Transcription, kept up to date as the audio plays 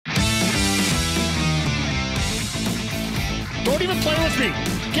Don't even play with me.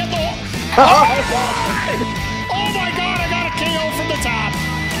 Get the... Oh my God, I got a KO from the top.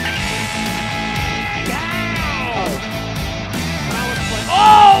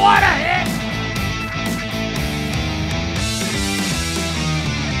 Oh, what a hit!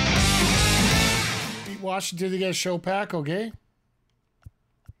 Beat Washington to get a show pack, okay?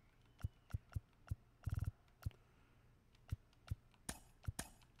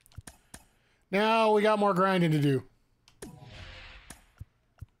 Now we got more grinding to do.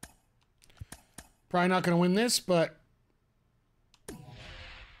 Probably not going to win this, but... I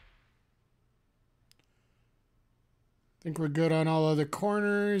think we're good on all other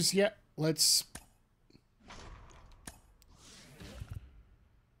corners. Yep, let's...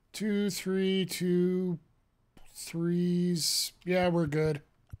 2, 3, 2, 3s. Yeah, we're good.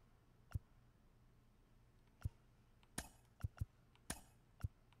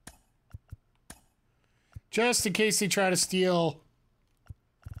 Just in case they try to steal...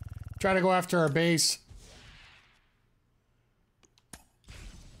 Try to go after our base.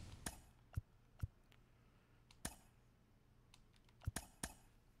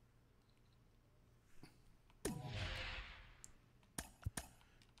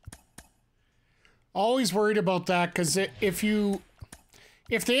 Always worried about that, because if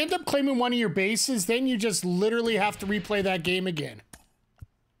they end up claiming one of your bases, then you just literally have to replay that game again.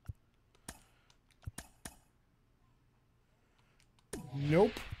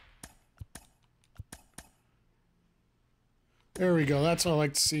 Nope. There we go. That's what I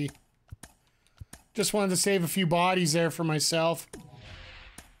like to see. Just wanted to save a few bodies there for myself.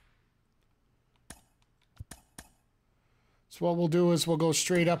 So what we'll do is we'll go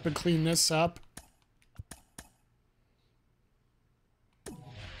straight up and clean this up.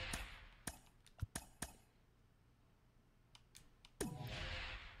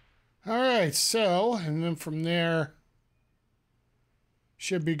 All right, so, and then from there,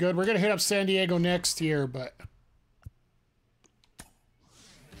 should be good. We're going to hit up San Diego next year, but...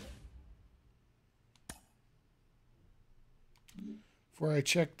 Before I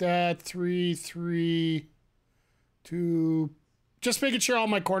check that, 3, 3, 2... Just making sure all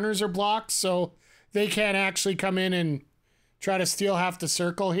my corners are blocked, so they can't actually come in and try to steal half the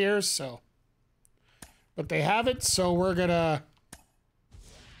circle here, so... But they have it, so we're going to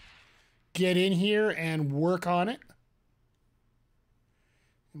get in here and work on it.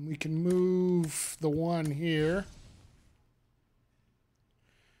 And we can move the one here.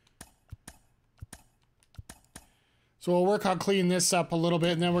 So we'll work on cleaning this up a little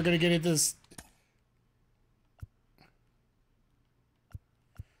bit, and then we're going to get into this.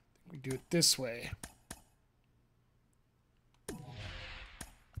 We do it this way.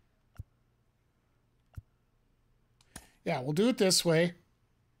 Yeah, we'll do it this way.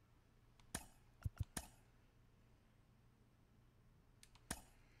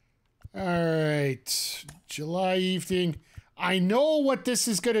 All right, July evening. I know what this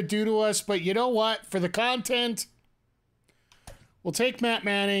is going to do to us, but you know what? For the content, we'll take Matt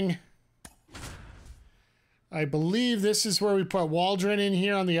Manning. I believe this is where we put Waldron in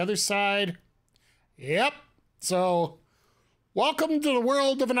here on the other side. Yep. So, welcome to the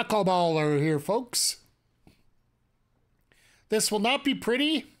world of a knuckleballer here, folks. This will not be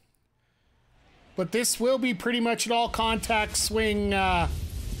pretty, but this will be pretty much an all-contact swing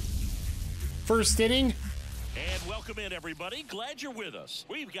first inning. And welcome in, everybody. Glad you're with us.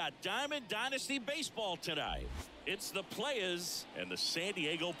 We've got Diamond Dynasty Baseball tonight. It's the Playaz and the San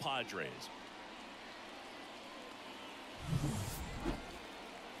Diego Padres.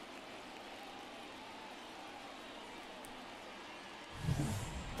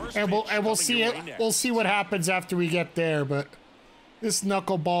 And we'll see it. We'll see what happens after we get there, but this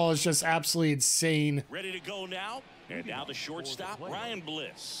knuckleball is just absolutely insane. Ready to go now? And now the shortstop, Ryan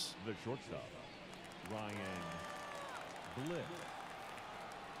Bliss. The shortstop, Ryan Bliss.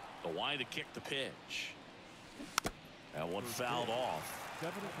 The wide to kick the pitch. That one fouled off.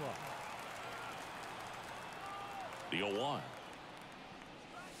 7 o'clock. The 0-1.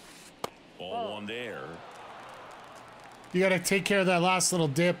 Ball one there. You got to take care of that last little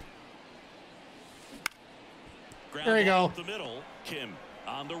dip. There you go. The middle. Kim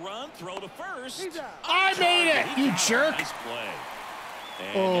on the run. Throw to first. I made it, you jerk. Nice play.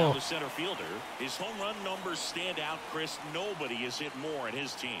 And now the center fielder. His home run numbers stand out, Chris. Nobody has hit more in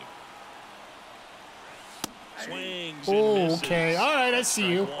his team. Swings and misses. Okay. All right, I see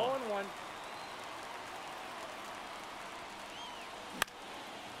you. 0-1.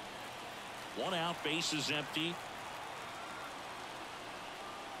 One out, base is empty.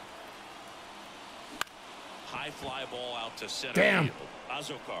 High fly ball out to center. Damn. Field.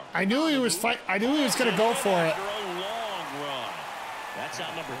 Azokar. I knew he was going to go for it. After a long run. That's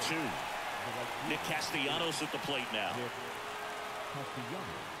out number 2. Nick Castellanos at the plate now.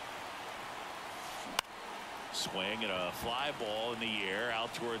 Swing and a fly ball in the air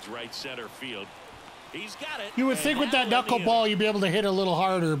out towards right center field. He's got it. You would think with that knuckleball you'd be able to hit a little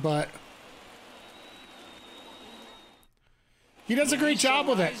harder, but he does a great job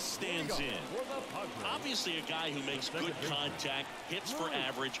with it. Stands in. Obviously a guy who makes good contact, hits for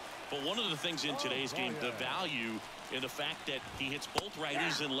average, but one of the things in today's game, the value in the fact that he hits both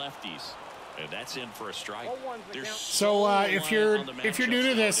righties and lefties. And that's in for a strike. So if you're new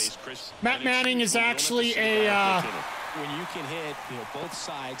to this, Matt Manning is actually a when you can hit both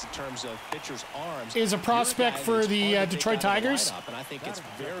sides in terms of pitchers' arms, is a prospect for the Detroit Tigers. And I think it's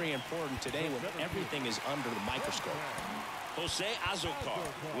very important today when everything is under the microscope. Jose Azocar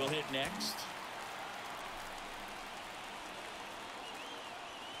will hit next.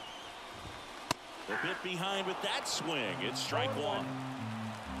 A bit behind with that swing. It's strike 1.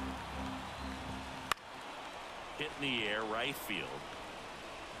 Hit in the air, right field.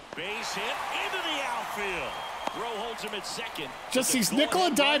 Base hit into the outfield. Throw holds him at second. Just these nickel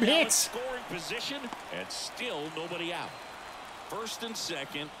and dime hits. Scoring position, and still nobody out. First and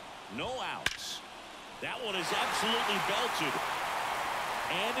second, no outs. That one is absolutely belted.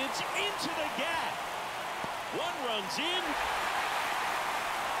 And it's into the gap. One run's in.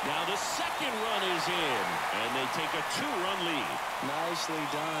 Now the second run is in, and they take a 2-run lead. Nicely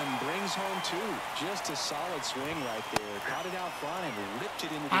done. Brings home 2. Just a solid swing right there. Caught it out front and ripped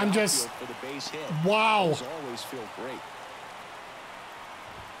it into the outfield for the base hit. Wow. Those always feel great.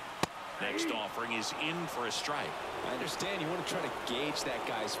 Next offering is in for a strike. I understand you want to try to gauge that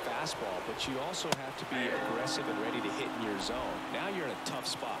guy's fastball, but you also have to be aggressive and ready to hit in your zone. Now you're in a tough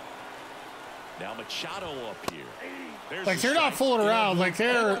spot. Now Machado up here. There's like they're not fooling around. Like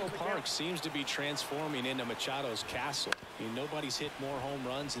they're. Park seems to be transforming into Machado's castle. I mean, nobody's hit more home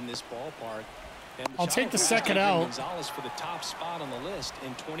runs in this ballpark. I'll take the second out. Gonzalez for the top spot on the list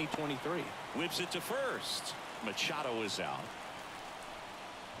in 2023. Whips it to first. Machado is out.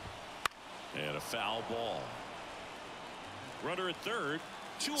 And a foul ball. Runner at third.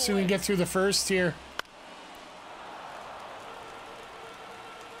 So we can get through the first here.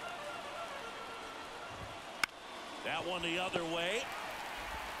 That one the other way.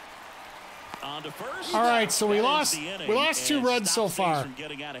 On to first. All right, so we lost 2 runs so far. From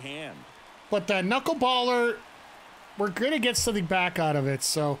getting out of hand. But the knuckleballer, we're gonna get something back out of it.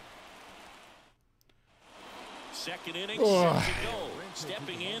 So. Second inning, set to go.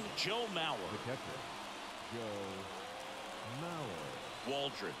 Stepping in, Joe Mauer.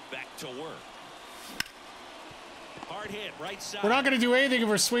 Waldron back to work. Hard hit, right side. We're not gonna do anything if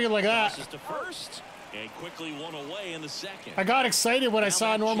we're swinging like that. Tosses to first. And quickly one away in the second. I got excited when I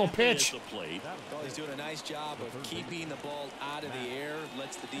saw a normal pitch. Well, he's doing a nice job of keeping the ball out of the air.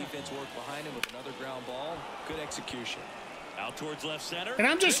 Lets the defense work behind him with another ground ball. Good execution. Out towards left center. And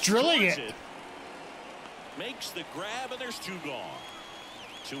I'm just drilling it. Makes the grab, and there's 2 gone.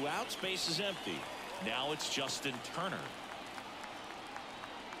 2 outs, base is empty. Now it's Justin Turner.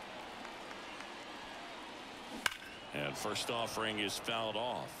 And first offering is fouled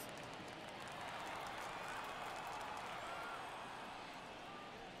off.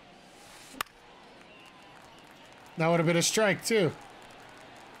 That would have been a strike, too.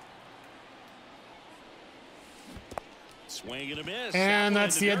 Swing and a miss. And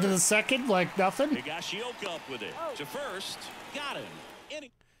that's the end of the second, like nothing. Higashioka up with it. To first. Got him.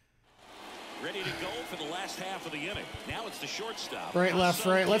 Ready to go for the last half of the inning. Now it's the shortstop. Right, left,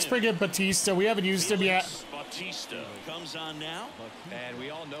 right. Let's bring in Batista. We haven't used him yet. Batista comes on now. And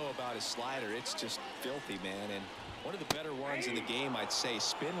we all know about his slider. It's just filthy, man. And one of the better ones in the game, I'd say.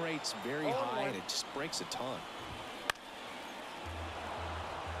 Spin rate's very high, and it just breaks a ton.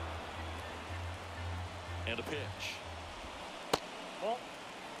 And a pitch.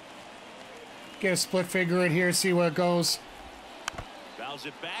 Get a split figure in here, see where it goes. Fouls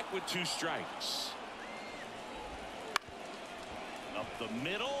it back with 2 strikes. Up the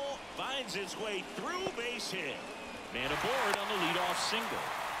middle, finds its way through, base hit. Man aboard on the leadoff single.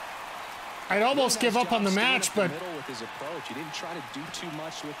 I'd almost give up on the match, but with his approach, he didn't try to do too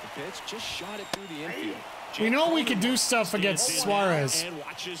much with the pitch, just shot it through the infield. we know we can do stuff against Suarez.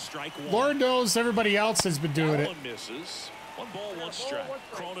 Lord knows everybody else has been doing it. Misses. 1 ball, 1 strike.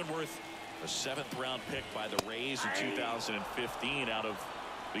 Cronenworth, a 7th round pick by the Rays in 2015 out of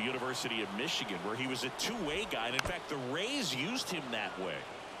the University of Michigan, where he was a 2-way guy. And in fact, the Rays used him that way.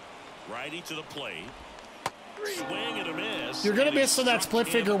 Righty to the plate. Swing and a miss. You're going to miss on that split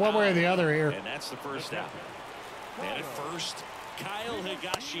figure one way or the other here. And that's the first out. And at first, Kyle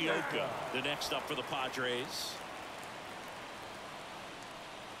Higashioka, the next up for the Padres.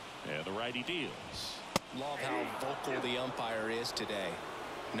 And the righty deals. Love how vocal the umpire is today.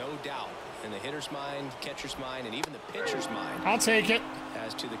 No doubt in the hitter's mind, catcher's mind, and even the pitcher's mind. I'll take it.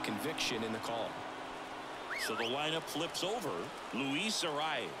 As to the conviction in the call. So the lineup flips over. Luis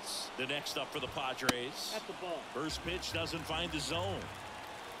Arias, the next up for the Padres. At the ball. First pitch doesn't find the zone.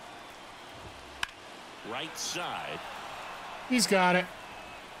 Right side. He's got it.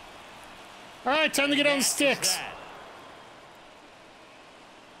 All right, time to get on the sticks.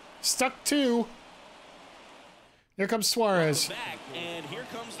 Stuck 2. Here comes Suarez. Back, and here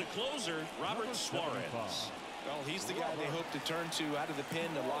comes the closer, Robert Suarez. Well, he's the guy they hope to turn to out of the pen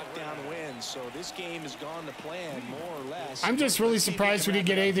to lock down wins. So this game has gone to plan, more or less. I'm just really surprised we didn't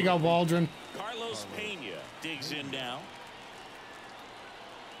get anything on Waldron. Carlos Pena digs in now.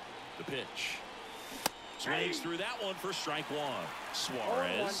 The pitch. Swings through that one for strike 1.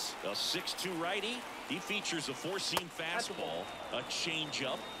 Suarez, a 6'2" righty. He features a 4-seam fastball, a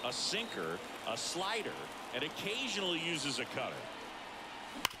changeup, a sinker, a slider, and occasionally uses a cutter.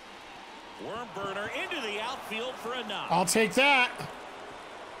 Worm burner into the outfield for a knock. I'll take that.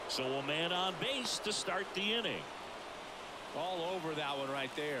 So a man on base to start the inning. All over that one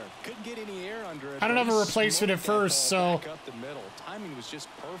right there. Couldn't get any air under it. I don't have a replacement at first, so. Back up the middle. Timing was just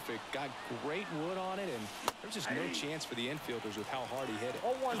perfect. Got great wood on it, and there's just no chance for the infielders with how hard he hit it.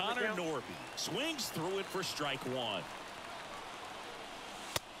 Connor Norby swings through it for strike 1.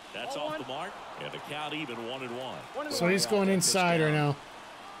 That's off the mark, and the count even 1-1. So he's going inside right now.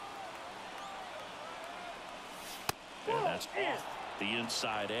 And that's off the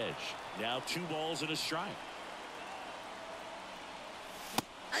inside edge. Now 2 balls and a strike.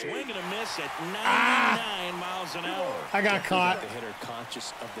 Swing and a miss at 99 miles an hour. I got caught. The hitter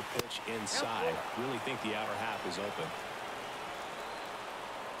conscious of the pitch inside. Really think the outer half is open.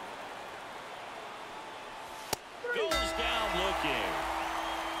 Goes down looking.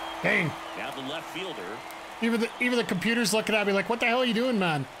 Dang. Now the left fielder. Even the computer's looking at me like, what the hell are you doing,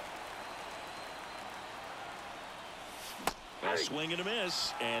 man? A swing and a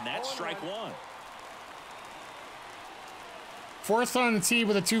miss, and that's strike 1. 4th on the tee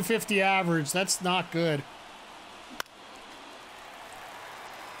with a 250 average. That's not good.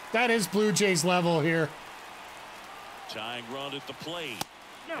 That is Blue Jays level here. Tying run at the plate.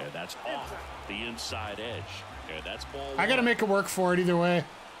 And that's off the inside edge. And that's ball 1. I got to make it work for it either way.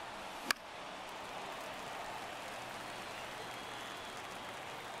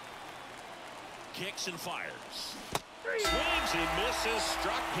 Kicks and fires. Swings and misses.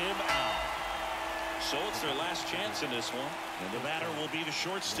 Struck him out. So it's their last chance in this one. And the batter will be the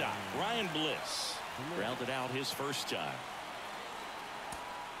shortstop, Ryan Bliss. Grounded out his first time.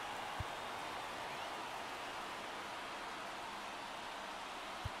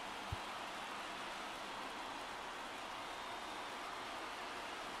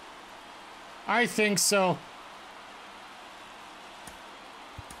 I think so.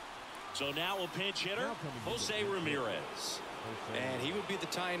 So now a pinch hitter, Jose Ramirez. And he would be the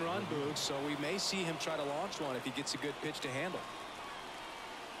tying run, Boog, so we may see him try to launch one if he gets a good pitch to handle.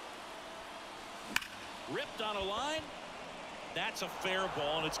 Ripped on a line. That's a fair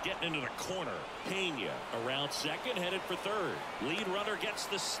ball, and it's getting into the corner. Pena around second, headed for third. Lead runner gets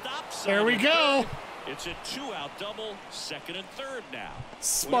the stop sign. There we go. It's a 2-out double, second and third now.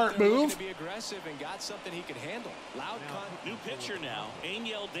 Smart move. To be aggressive and got something he could handle. Loud cut. New pitcher now,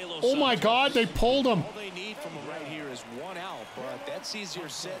 Angel De Los Oh my Santos. God, they pulled him. All they need from him right here is 1 out, but that's easier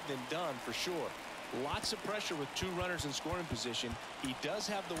said than done for sure. Lots of pressure with 2 runners in scoring position. He does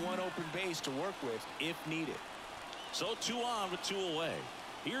have the 1 open base to work with if needed. So 2 on with 2 away.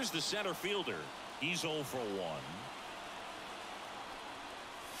 Here's the center fielder. He's 0 for 1.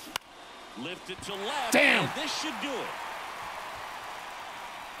 Lift it to left. Damn. And this should do it.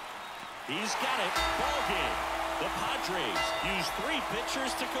 He's got it. Ball game. The Padres use 3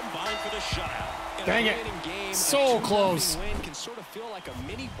 pitchers to combine for the shutout. Dang it. Game, So a 2-0 close. win can sort of feel like a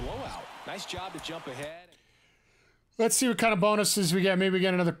mini blowout. Nice job to jump ahead. Let's see what kind of bonuses we get. Maybe we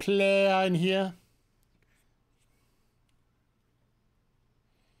get another play in here.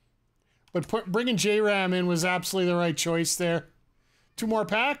 But bringing J-Ram in was absolutely the right choice there. 2 more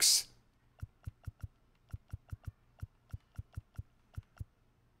packs.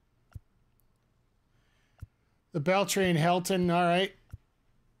 The Beltran Helton, all right.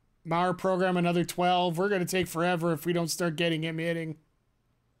 Mauer program, another 12. We're going to take forever if we don't start getting him hitting.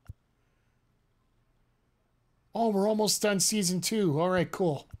 Oh, we're almost done season 2. All right,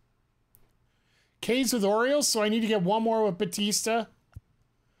 cool. K's with Orioles, so I need to get 1 more with Batista.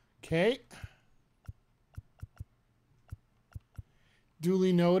 Okay.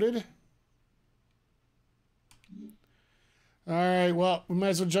 Duly noted. All right, well, we might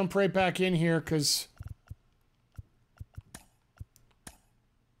as well jump right back in here because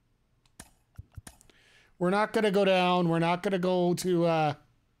we're not going to go down. We're not going to go to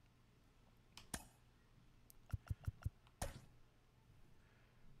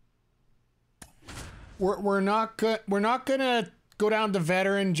we're not going to go down to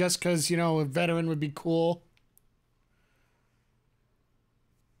veteran just because, you know, a veteran would be cool.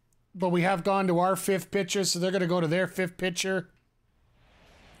 But we have gone to our 5th pitcher, so they're going to go to their 5th pitcher.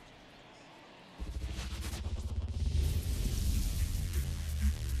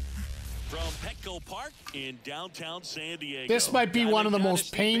 From Petco Park in downtown San Diego. This might be one of the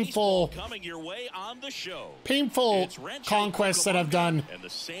most painful coming your way on the show. Painful conquests that I've done. And the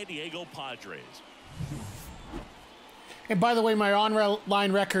San Diego Padres. And by the way, my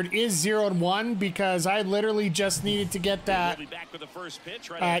online record is 0-1 because I literally just needed to get that We'll be back with the first pitch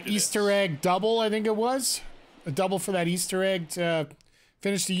right Easter egg double, I think it was. A double for that Easter egg to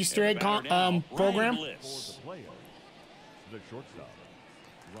finish the Easter egg program. For the Playaz, the shortstop,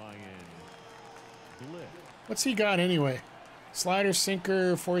 Ryan Bliss. What's he got anyway? Slider,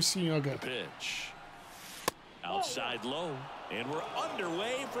 sinker, four-seam yoga. Pitch. Outside low. And we're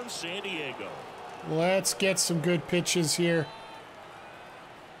underway from San Diego. Let's get some good pitches here.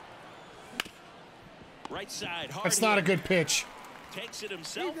 Right side. Hard That's not a hit. good pitch. Takes it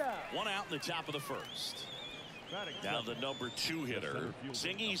himself. One out in the top of the first. Now the number 2 hitter.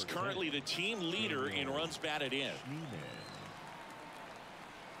 Singy's currently the team leader in runs batted in.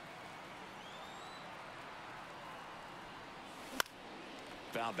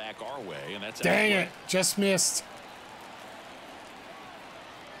 Foul back our way, and that's Dang it, just missed.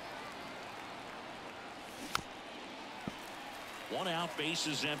 One out, base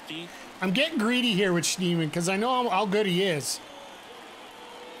is empty. I'm getting greedy here with Schneeman because I know how good he is.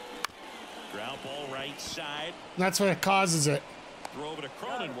 Ground ball right side. And that's what causes it. Throw over to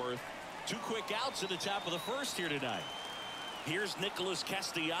Cronenworth. 2 quick outs at the top of the first here tonight. Here's Nicholas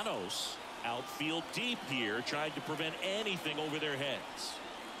Castellanos. Outfield deep here, trying to prevent anything over their heads.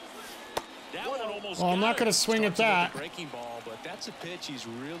 That one almost Well, I'm not got going to it. swing at Starts with that. the breaking ball, but that's a pitch he's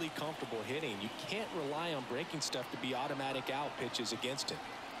really comfortable hitting. You can't rely on breaking stuff to be automatic out pitches against him.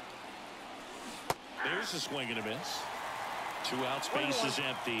 There's a swing and a miss. 2 outs, base is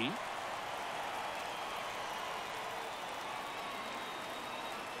empty.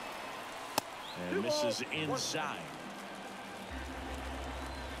 And misses inside.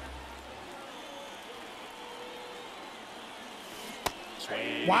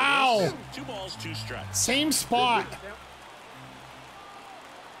 Swing. Wow. 2 balls, 2 strikes. Same spot.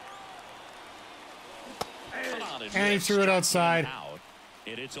 And he threw it outside.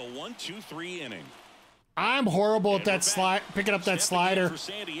 And it's a 1-2-3 inning. I'm horrible at that slide, picking up that slider. For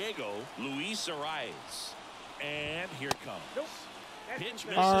San Diego, Luis Arias. And here it comes. Pitch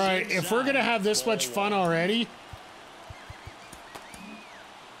misses All right, if we're inside. going to have this much fun already,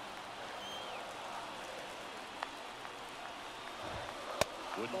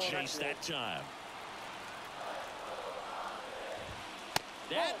 Wouldn't chase that time.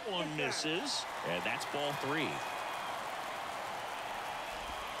 That one misses, and that's ball 3.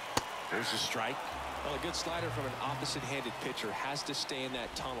 There's a strike. Well, a good slider from an opposite-handed pitcher has to stay in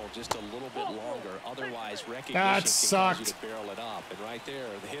that tunnel just a little bit longer. Otherwise, recognition That can sucked. cause you to barrel it up. And right there,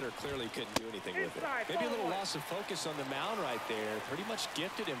 the hitter clearly couldn't do anything with it. Maybe a little loss of focus on the mound right there. Pretty much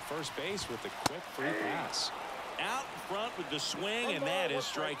gifted him first base with a quick free pass. Out in front with the swing, and that is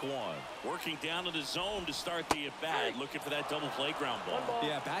strike 1. Working down to the zone to start the at-bat, looking for that double play ground ball.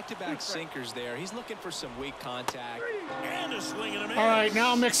 Yeah, back-to-back sinkers there. He's looking for some weak contact. And a swing and a miss. all right,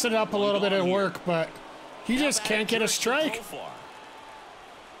 now mix it up a little bit at work, but he just can't get a strike.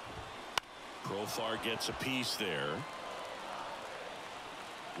 Profar gets a piece there.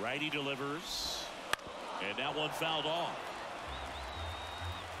 Righty delivers. And that one fouled off.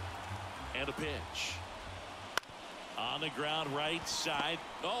 And a pitch. On the ground, right side.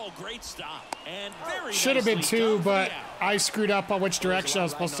 Oh, great stop. And very Should have been nicely 2, done for but the out. I screwed up on which direction I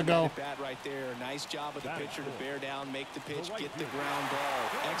was supposed to go. Bat right there. Nice job of the pitcher to bear down, make the pitch, get the ground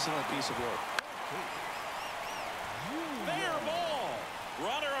ball. Excellent piece of work. Fair ball.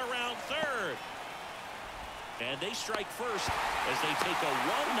 Runner around third. And they strike first as they take a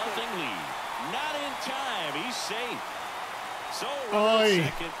 1-0 lead. Not in time. He's safe. So Oy.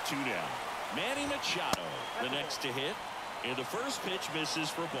 second, 2 down. Manny Machado, the next to hit. And the first pitch misses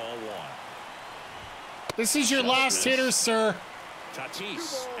for ball 1. This is your last hitter, sir.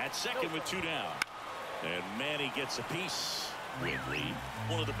 Tatis at second with 2 down. And Manny gets a piece. Whitley,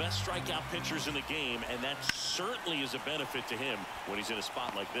 one of the best strikeout pitchers in the game, and that certainly is a benefit to him when he's in a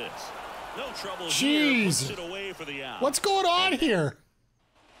spot like this. No trouble here. Puts it away for the out. What's going on here?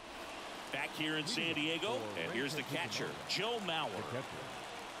 Back here in San Diego, and here's the catcher, Joe Mauer.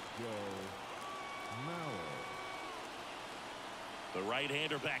 The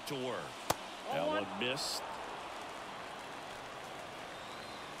right-hander back to work. That one missed.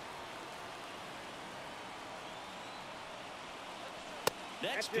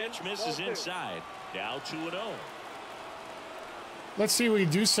 Next pitch misses inside. Now 2-0. Let's see what we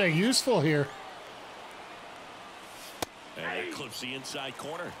do say useful here. And it clips the inside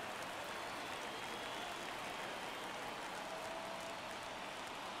corner.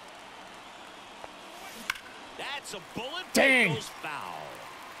 That's a bullet. Dang. Goes foul.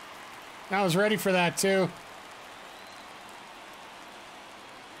 I was ready for that too.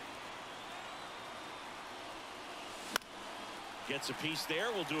 Gets a piece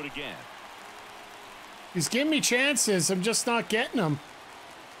there. We'll do it again. He's giving me chances. I'm just not getting them.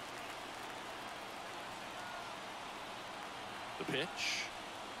 The pitch.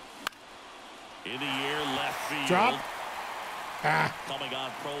 In the air, left field. Drop. Ah. Coming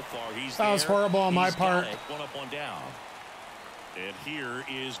on profile. That was horrible on my part. One up, one down. And here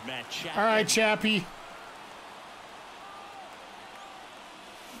is Matt Chapman. All right, Chappie.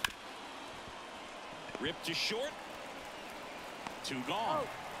 Ripped to short. 2 gone.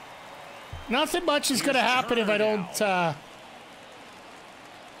 Nothing much is going to happen if I don't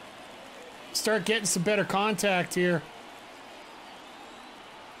start getting some better contact here.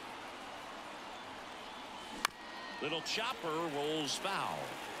 Little chopper rolls foul.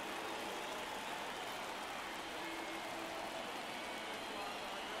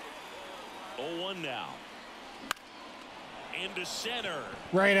 Oh, 1 now. Into center.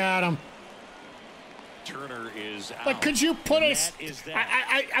 Right at him. Turner is out. Like, could you put us?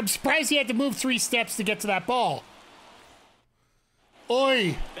 I'm surprised he had to move 3 steps to get to that ball.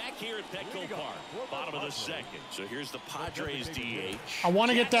 Oi. Back here at Petco Park, bottom of the second. So here's the Padres DH. I want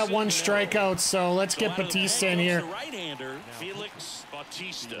to get that 1 strikeout, so let's get Bautista in here. The right-hander, Felix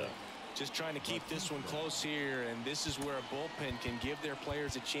Bautista. Just trying to keep this one close here, and this is where a bullpen can give their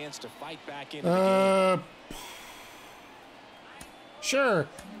players a chance to fight back into the game. Sure.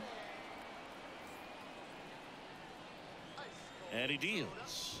 And he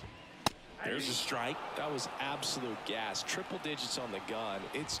deals. There's a strike. That was absolute gas. Triple digits on the gun.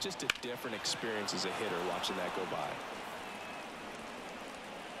 It's just a different experience as a hitter watching that go by.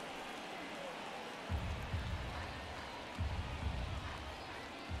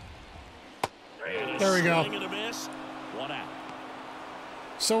 There we go. And a miss. 1 out.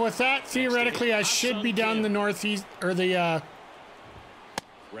 So with that, theoretically, I should be down the Northeast or the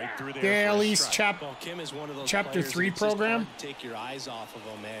Right through the AL East Kim is one of those Chapter 3 program. Take your eyes off of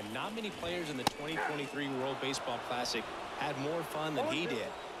him, man. Not many players in the 2023 World Baseball Classic had more fun than he did.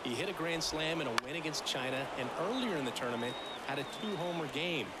 He hit a grand slam in a win against China, and earlier in the tournament had a 2-homer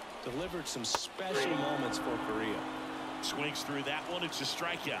game. Delivered some special moments for Korea. Swings through that one. It's a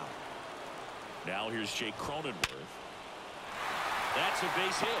strikeout. Now here's Jake Cronenworth. That's a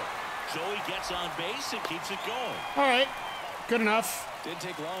base hit. So he gets on base and keeps it going. All right. Good enough. Didn't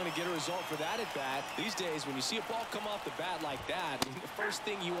take long to get a result for that at bat. These days, when you see a ball come off the bat like that, the first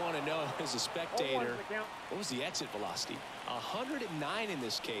thing you want to know as a spectator, what was the exit velocity? 109 in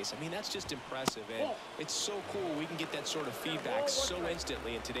this case. I mean, that's just impressive, and it's so cool we can get that sort of feedback so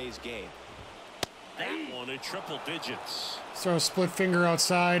instantly in today's game. That one in triple digits. Throw a split finger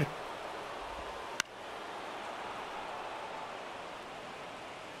outside.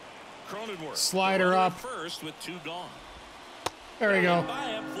 Cronenworth. Slider up. First with 2 gone. There we go.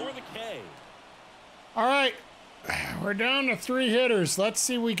 For the K. All right. We're down to 3 hitters. Let's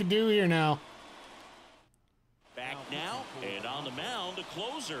see what we can do here now. Back now, and on the mound, a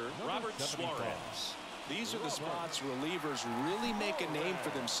closer, Robert Suarez. These are the spots relievers really make a name for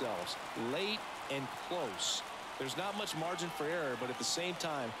themselves. Late and close. There's not much margin for error, but at the same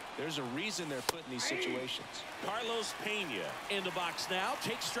time, there's a reason they're put in these situations. Carlos Pena in the box now.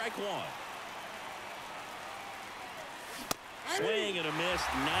 Takes strike 1. Swing and a miss,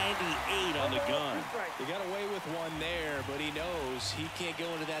 98 on the gun. He got away with one there, but he knows he can't go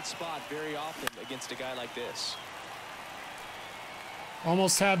into that spot very often against a guy like this.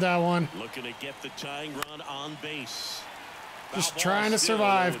 Almost had that one. Looking to get the tying run on base. Just trying to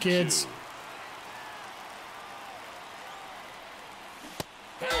survive, kids.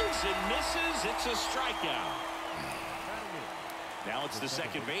 Hits and misses. It's a strikeout. Now it's the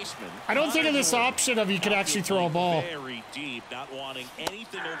second baseman. I don't think of this option of you could actually throw a ball. Very deep, not wanting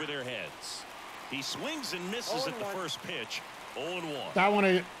anything over their heads. He swings and misses at the first pitch. 0-1. That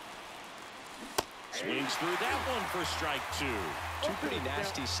one, Swings through that one for strike 2. Two pretty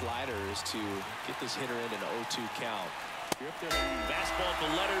nasty sliders to get this hitter in an 0-2 count. Fastball at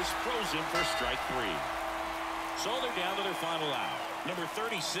the letters, frozen for strike 3. So they're down to their final out. Number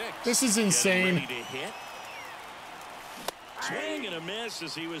 36. This is insane. Ready to hit. Swing and a miss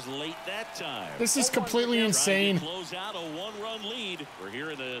as he was late that time. This is completely insane. Trying to close out a 1-run lead. We're here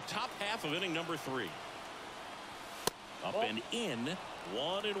in the top half of inning number 3. Up and in,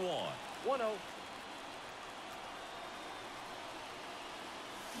 1-1. 1-0.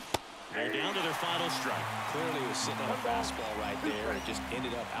 They're down to their final strike. Clearly he was sitting on a fastball right there and just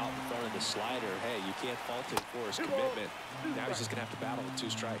ended up out in front of the slider. Hey, you can't fault him for his commitment. Now he's just going to have to battle with 2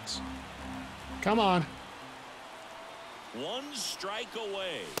 strikes. Come on. 1 strike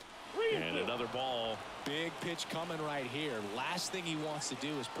away. And another ball. Big pitch coming right here. Last thing he wants to do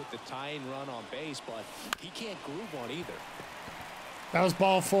is put the tying run on base, but he can't groove one either. That was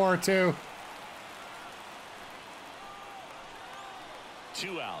ball 4 too.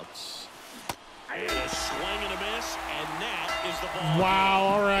 2 outs. And a swing and a miss, and that is the ball. Wow,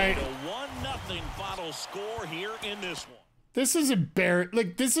 all right. A 1-0 final score here in this one. This is embarrassing.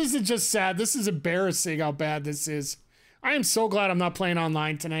 Like, this isn't just sad. This is embarrassing how bad this is. I am so glad I'm not playing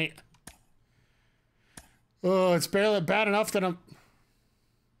online tonight. Oh, it's barely bad enough that I'm...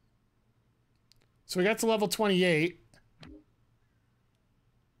 So we got to level 28.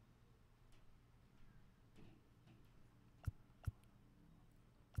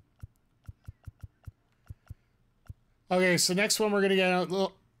 Okay, so next one we're going to get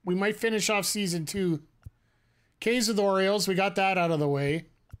out. We might finish off season 2. K's with the Orioles. We got that out of the way.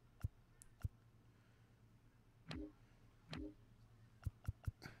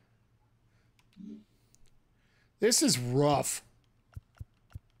 This is rough.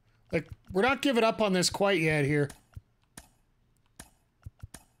 Like, we're not giving up on this quite yet here.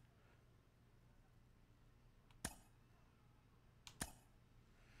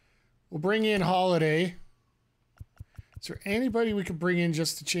 We'll bring in Holiday. Is there anybody we could bring in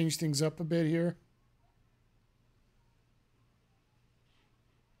just to change things up a bit here?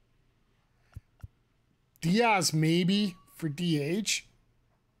 Diaz maybe for DH.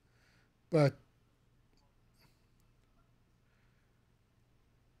 But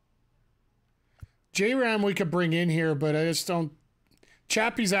J-Ram we could bring in here, but I just don't...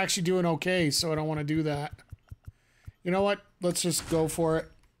 Chappie's actually doing okay, so I don't want to do that. You know what? Let's just go for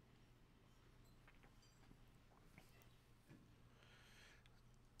it.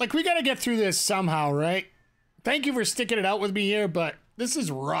 Like, we got to get through this somehow, right? Thank you for sticking it out with me here, but this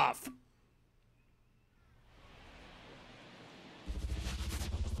is rough.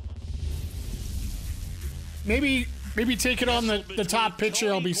 Maybe take it on the top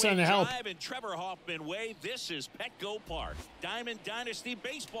pitcher. I'll be sending help. And Trevor Hoffman Way. This is Petco Park. Diamond Dynasty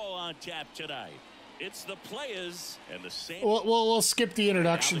Baseball on tap tonight. It's the Playaz and the same. We'll skip the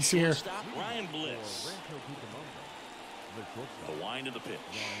introductions here. Stop Ryan Bliss. The wind of the pitch.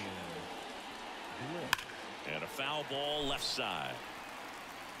 And a foul ball left side.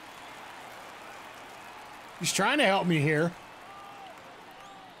 He's trying to help me here.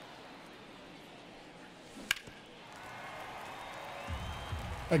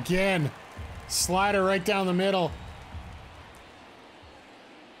 Again, slider right down the middle.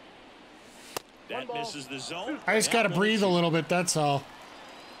 That misses the zone. I just got to breathe a little bit, that's all.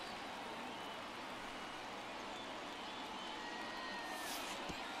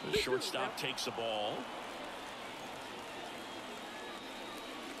 The shortstop takes the ball.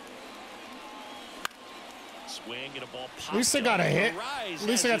 Swing and a ball pops. At least I got a hit. At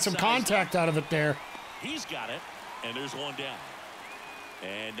least I got some contact out of it there. He's got it, and there's one down.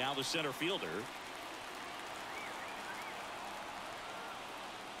 And now the center fielder.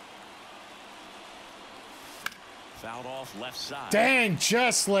 Fouled off left side. Dang,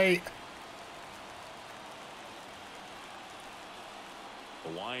 just late.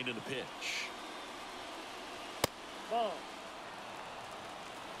 The wind and the pitch. Ball.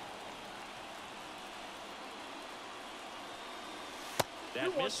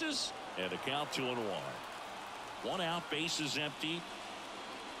 That misses, and a count 2-1. 1 out, bases empty.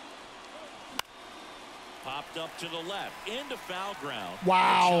 Popped up to the left, into foul ground.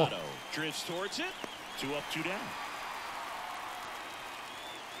 Wow. Machado drifts towards it. 2 up, 2 down.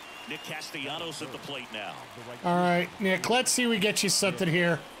 Nick Castellanos at the plate now. All right, Nick, let's see we get you something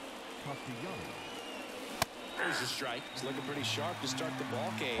here. There's a strike. He's looking pretty sharp to start the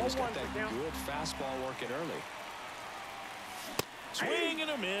ball game. He's got that good fastball working early. Swing and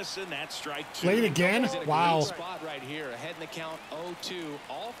a miss, and that's strike 2. Late again? He's in a Wow. great spot right here. Ahead in the count 0-2.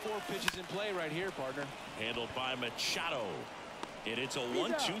 All 4 pitches in play right here, partner. Handled by Machado. And it's a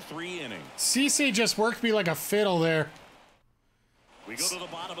 1-2-3 inning. CC just worked me like a fiddle there. We go to the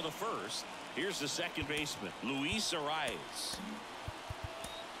bottom of the first. Here's the second baseman, Luis Arias.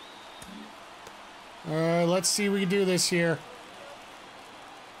 All right, let's see if we can do this here.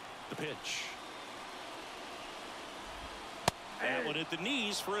 The pitch. That one at the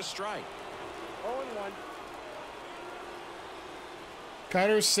knees for a strike. 0-1.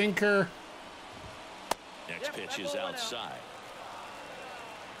 Cutter, sinker. Next pitch is outside.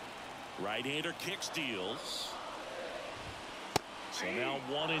 Right-hander kicks, deals. So now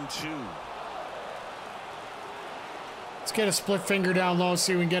 1-2. Let's get a split finger down low,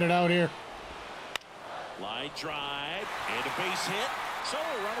 see if we can get it out here. Line drive and a base hit. So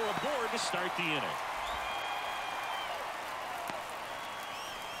a runner aboard to start the inning.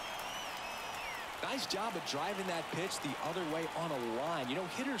 Nice job of driving that pitch the other way on a line. You know,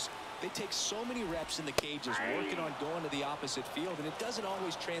 hitters, they take so many reps in the cages working on going to the opposite field, and it doesn't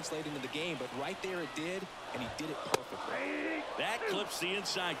always translate into the game, but right there it did, and he did it perfectly. That clips the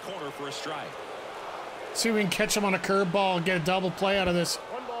inside corner for a strike. See if we can catch him on a curveball and get a double play out of this.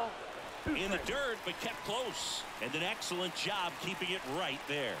 1 ball. 2 In the strikes. dirt, but kept close. And an excellent job keeping it right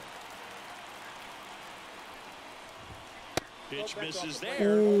there. Pitch misses there.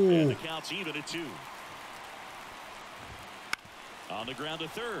 Ooh. And the count's even at 2. On the ground to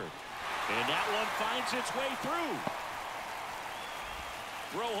third. And that one finds its way through.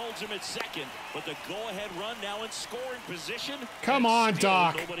 Throw holds him at second, but the go-ahead run now in scoring position. Come And on, still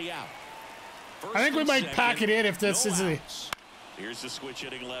Doc. Nobody out. First I think we and might second, pack it in if this no is the... outs. Here's the switch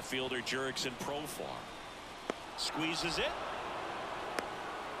hitting left fielder Jurickson Profar. Squeezes it.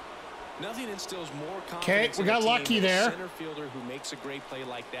 Nothing instills more Okay, confidence we in a got team lucky than a there. center fielder who makes a great play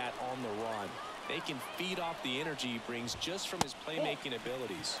like that on the run. They can feed off the energy he brings just from his playmaking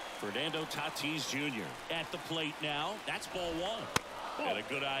abilities. Fernando Tatis Jr. at the plate now. That's ball 1. And a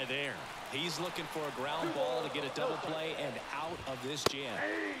good eye there. He's looking for a ground ball to get a double play and out of this jam.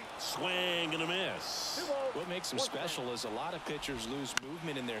 Swing and a miss. What makes him special is a lot of pitchers lose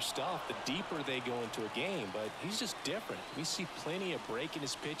movement in their stuff the deeper they go into a game, but he's just different. We see plenty of breaking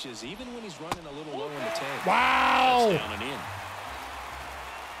his pitches even when he's running a little low in the tank. Wow! That's down and in.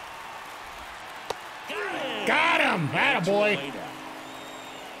 Got him! Attaboy.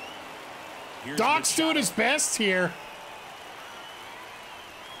 Here's Doc's the doing shot. his best here.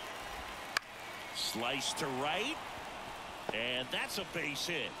 Slice to right. And that's a base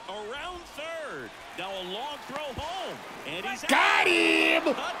hit. Around third. Now a long throw home. And he's Got out. him!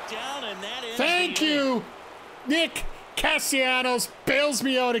 Cut down, and that ends Thank the inning. you! Nick Castellanos bails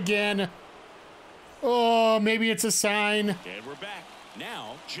me out again. Oh, maybe it's a sign. And we're back.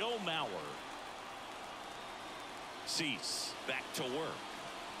 Now, Joe Mauer. Cease. Back to work.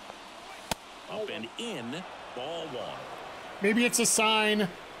 Up and in. Ball 1. Maybe it's a sign.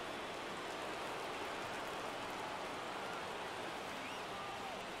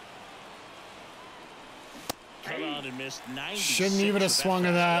 Cut on and missed 96. Shouldn't even have swung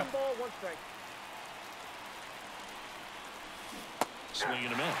at that. 1 ball, 1 strike. Swing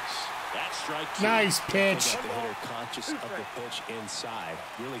and a miss. That strike 2. Nice pitch. Got the hitter conscious of the pitch inside.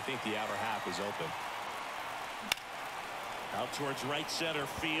 Really think the outer half is open. Out towards right center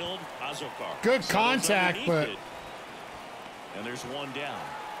field. Azokar. Good settles contact, underneath but- it. And there's one down.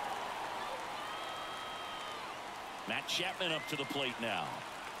 Matt Chapman up to the plate now.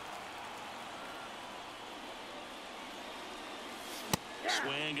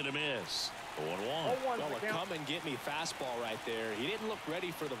 Swing and a miss. 0-1. 0-1 Well, for a count. come and get me fastball right there. He didn't look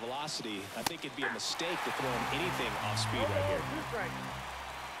ready for the velocity. I think it'd be a mistake to throw him anything off speed 1 right ball, here. 2 strikes.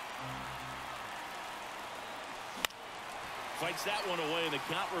 Fights that one away, and the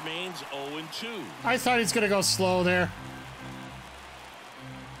count remains 0-2. I thought he's going to go slow there.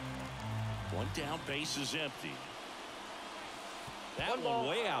 One down, base is empty. That 1 one ball,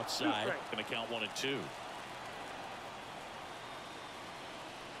 way 2 outside. strikes. Going to count 1-2.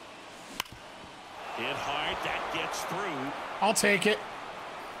 Hit hard. That gets through. I'll take it.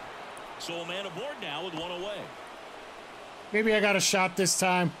 So a man aboard now with one away. Maybe I got a shot this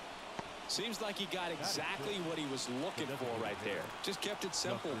time. Seems like he got exactly what he was looking for right there. Just kept it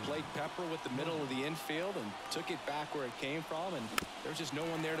simple, played pepper with the middle of the infield and took it back where it came from, and there's just no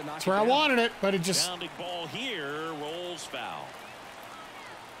one there to knock That's it where I down. wanted it, but it just... Grounding ball here. Rolls foul.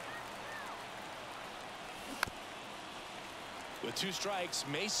 With 2 strikes,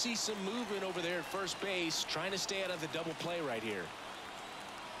 may see some movement over there at first base, trying to stay out of the double play right here.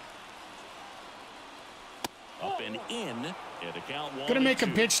 Up and in. And the count 1-2. Gonna make a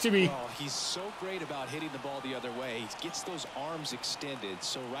pitch to me. Oh, he's so great about hitting the ball the other way. He gets those arms extended.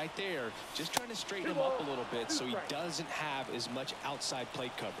 So right there, just trying to straighten him up a little bit so he doesn't have as much outside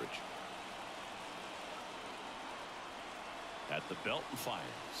plate coverage. At the belt and fires.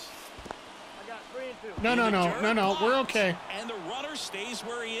 I got 3 and 2. No. We're okay. And the runner stays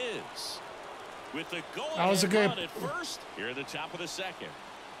where he is. With the That was a go-ahead good run at first, here at the top of the second.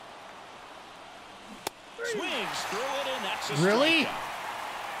 Swings through it, and that's a Really?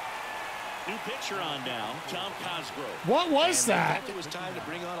 strikeout. New pitcher on down, Tom Cosgrove. What was that? It was time to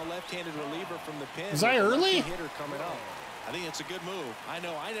bring on a left-handed reliever from the pen. Was I early? Hitter coming up. I think it's a good move. I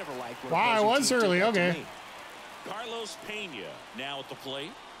know I never liked when Wow, I opposing was teams did early. that to Okay. me. Carlos Pena now at the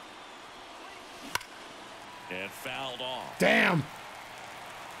plate. And fouled off. Damn.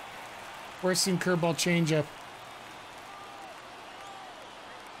 Worst in curveball changeup.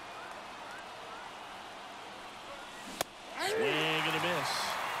 Swing and a miss.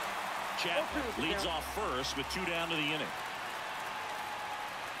 Chapman leads off first with 2 down to the inning.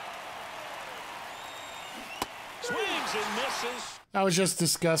 Swings and misses. That was just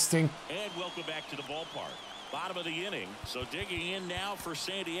disgusting. And welcome back to the ballpark. Bottom of the inning. So digging in now for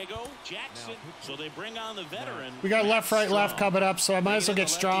San Diego, Jackson. So they bring on the veteran. We got left, right, left coming up, so I might as well get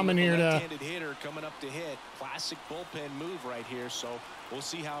Strom in here to. Left-handed hitter coming up to hit. Classic bullpen move right here. So we'll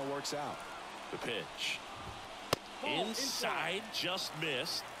see how it works out. The pitch. Inside, just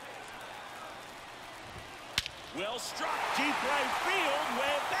missed. Well struck, deep right field,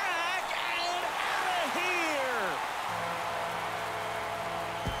 way back, and out of here.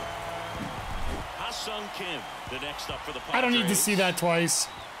 Ha-Sung Kim, the next up for the Padres. I don't need to see that twice.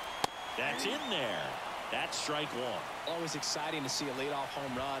 That's in there. That's strike 1. Always exciting to see a leadoff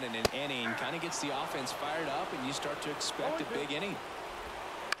home run in an inning. Kind of gets the offense fired up, and you start to expect a big inning.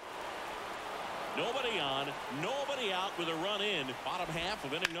 Nobody on, nobody out with a run in. Bottom half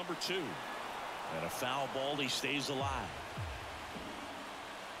of inning number 2. And a foul ball, he stays alive.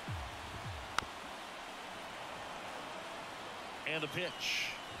 And the pitch.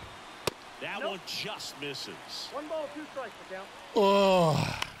 That one just misses. 1 ball, 2 strikes for count.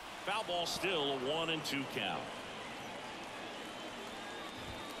 Oh. Foul ball still a 1-2 count.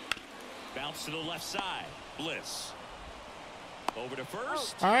 Bounce to the left side. Bliss. Over to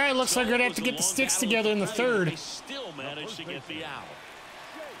first. All right, looks like we're gonna have to get the sticks together in the third. They still managed to get the out.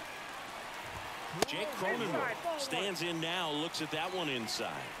 Jake Cronenworth stands in now, looks at that one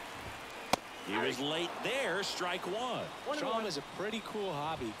inside. He was late there, strike 1. Strom is a pretty cool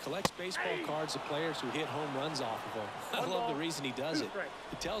hobby. Collects baseball cards of players who hit home runs off of him. I love the reason he does it.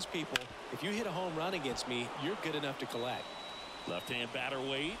 He tells people, if you hit a home run against me, you're good enough to collect. Left-hand batter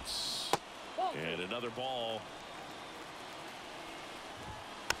waits. And another ball.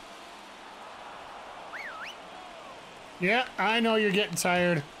 Yeah, I know you're getting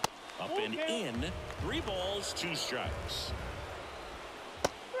tired. Up and in. 3 balls, 2 strikes.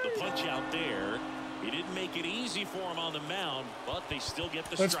 The punch out there. He didn't make it easy for him on the mound, but they still get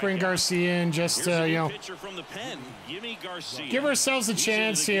the Let's bring strikeout. Garcia in just Here's a you new know. pitcher from the pen. Gimme Garcia. Give ourselves a He's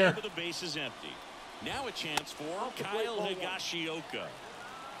chance into the here. game with the bases empty. Now a chance for Kyle Higashioka.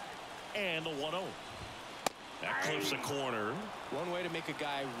 And the 1-0. That clips a corner. One way to make a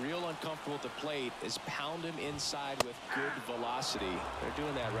guy real uncomfortable at the plate is pound him inside with good velocity. They're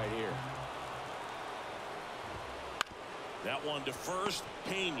doing that right here. That one to first,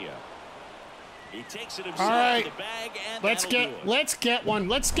 Pena. He takes it himself All right. to the bag, and Let's that'll do it. get one.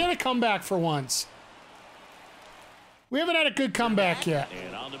 Let's get a comeback for once. We haven't had a good comeback yet.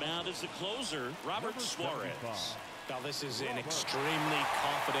 And on the mound is the closer, Robert Suarez. Now this is an extremely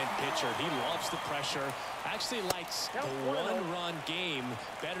confident pitcher. He loves the pressure. Actually likes the 1-run game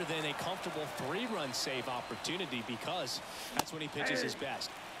better than a comfortable 3-run save opportunity because that's when he pitches his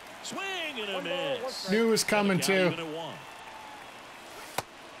best. Swing and a miss. Knew it was coming Count too. even at 1.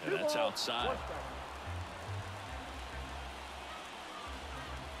 And that's outside.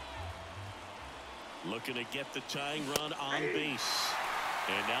 Looking to get the tying run on base.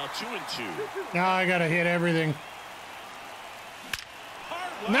 And now 2-2. Now I gotta hit everything.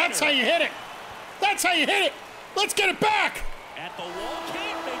 And that's how you hit it. That's how you hit it. Let's get it back. At the wall,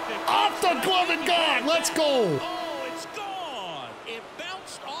 can't make the Off the glove and gone. Let's go. Oh, it's gone. It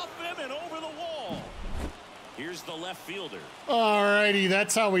bounced off him and over the wall. Here's the left fielder. All righty,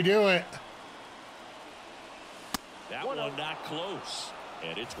 that's how we do it. That one not close.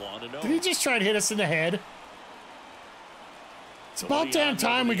 And it's 1-0. Did he just try to hit us in the head? It's about damn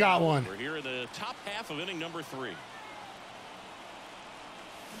time we got one. We're here in the top half of inning number 3.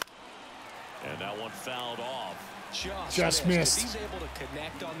 And that one fouled off. Just missed. If he's able to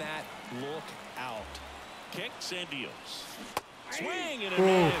connect on that, look out. Kicks and deals. Swing and a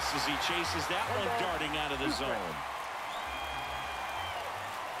miss as he chases that one darting out of the zone.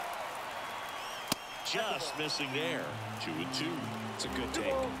 Just missing there. 2-2. It's a good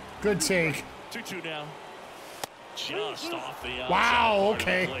take. Good take. 2-2 now. Just off the outside. Wow, part of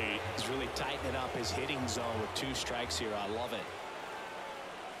the okay. plate. He's really tightening up his hitting zone with 2 strikes here. I love it.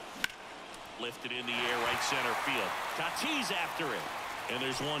 Lifted in the air, right center field. Tatis after it. And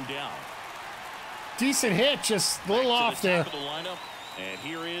there's one down. Decent hit, just a little Back off to the there. top of the lineup. And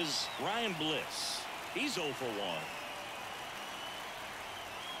here is Ryan Bliss. He's 0 for 1.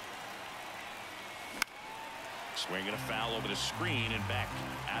 Swinging a foul over the screen and back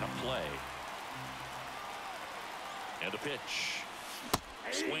out of play. And the pitch.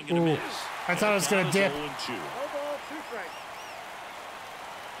 Swing and a miss. I thought it was going to dip. 0-2. No ball, 2 strikes.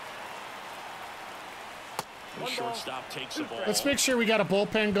 The shortstop takes the ball. Let's make sure we got a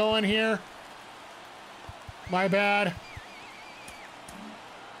bullpen going here. My bad.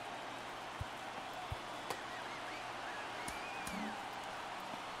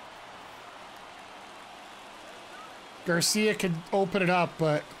 Garcia could open it up,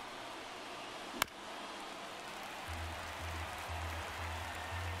 but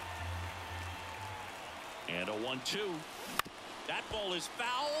And a 1-2. That ball is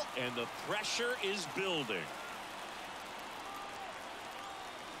foul, and the pressure is building.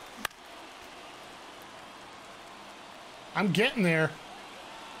 I'm getting there.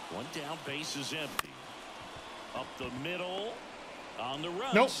 One down, base is empty. Up the middle, on the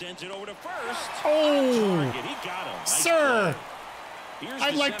run. Nope. Sent it over to first. Oh, Target. He got him. Nice sir. play. Here's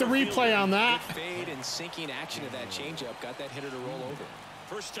I'd like the center replay fielder. on that. Good fade and sinking action of that changeup got that hitter to roll over.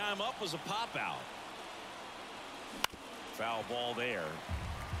 First time up was a pop out. Foul ball there.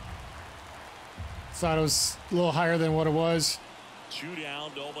 Thought it was a little higher than what it was. 2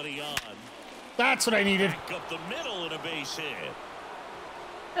 down, nobody on. That's what I needed. Back up the middle and a base hit.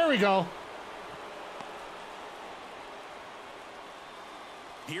 There we go.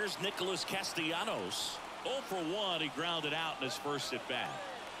 Here's Nicholas Castellanos. 0 for 1. He grounded out in his first at bat.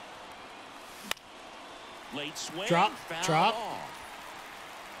 Late swing. Drop, foul drop. off.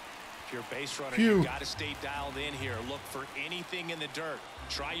 If you're a base runner, Phew. you've got to stay dialed in here. Look for anything in the dirt.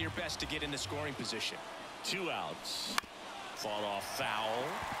 Try your best to get in the scoring position. 2 outs. Fought off foul.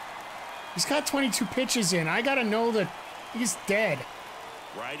 He's got 22 pitches in. I got to know that he's dead.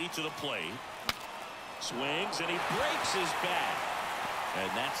 Righty to the plate. Swings and he breaks his bat. And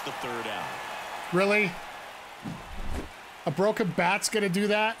that's the 3rd out. Really? A broken bat's going to do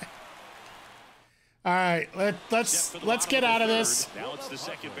that? All right, let's get out of this. Now it's the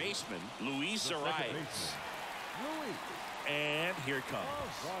second baseman, Luis Arias. And here it comes.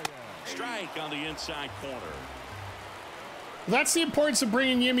 Strike on the inside corner. That's the importance of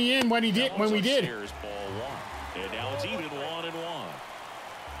bringing Yimmy in when he did. When we did. Upstairs, ball 1. And now it's even 1-1.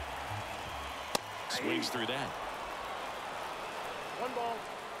 Swings through that. 1 ball.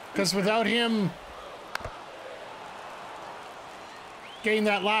 Because without him getting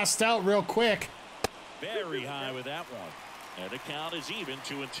that last out real quick. Very high with that one. And the count is even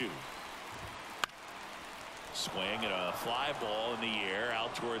 2-2. Swing and a fly ball in the air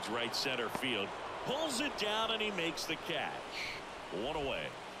out towards right center field. Pulls it down and he makes the catch. 1 away.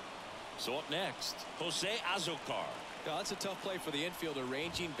 So up next, Jose Azocar. No, that's a tough play for the infielder,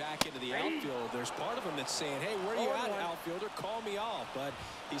 ranging back into the outfield. There's part of him that's saying, hey, where are you at, outfielder? Call me off. But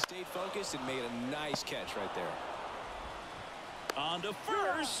he stayed focused and made a nice catch right there. On to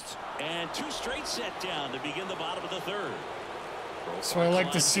first, and 2 straight set down to begin the bottom of the 3rd. That's what I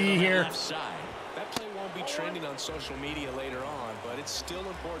like to see here. Left side. That play won't be trending on social media later on, but it's still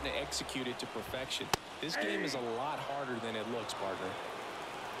important to execute it to perfection. This game is a lot harder than it looks, partner.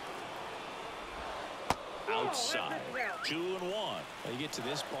 Outside, 2-1. Now you get to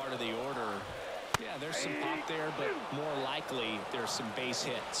this part of the order. Yeah, there's some pop there, but more likely there's some base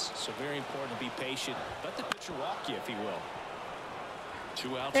hits. So very important to be patient. Let the pitcher walk you, if he will.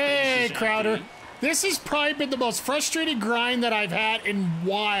 2 outs. Hey, bases Crowder. empty. This has probably been the most frustrating grind that I've had in a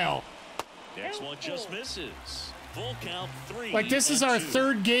while. Next one just misses. Full count 3. Like, this is our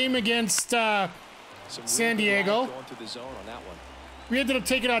 3rd game against Some San really good Diego. line going through the zone on that one. We ended up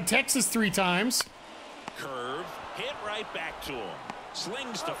taking on Texas 3 times. Curve, hit right back to him.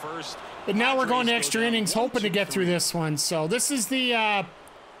 Slings to first. But now we're going to Padres extra go down innings, 1, hoping to 2, get through 3. this one. So this is the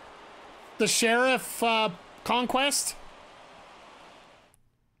Sherriff Conquest.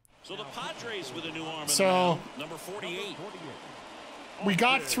 So the Padres with a new arm. So number 48. we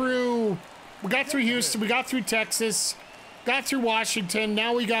got through Houston, we got through Texas, got through Washington.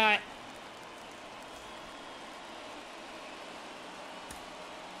 Now we got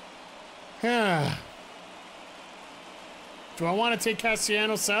Do I want to take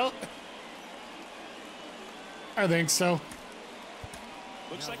Castellanos out? I think so.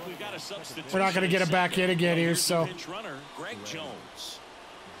 Looks like we've got a substitution. We're not going to get it back in again here, so. Pinch runner, Greg Jones.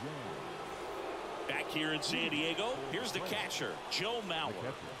 Back here in San Diego, here's the catcher, Joe Mauer.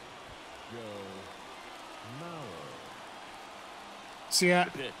 See ya.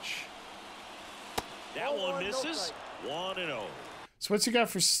 Pitch. That one misses. 1-0. So what's he got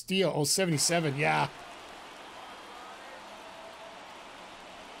for steal? Oh, 77. Yeah.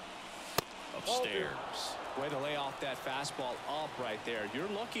 Upstairs. Way to lay off that fastball up right there. You're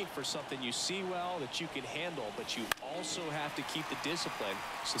looking for something you see well that you can handle, but you also have to keep the discipline.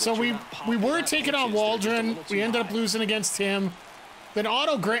 So we were taking on Waldron. We ended up losing against him. Then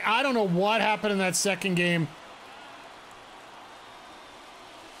Otto Gray, I don't know what happened in that second game.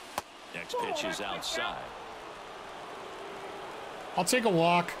 Next pitch is outside. I'll take a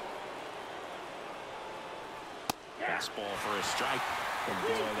walk. Fastball for a strike. And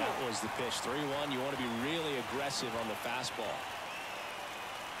boy, that was the pitch. 3-1. You want to be really aggressive on the fastball.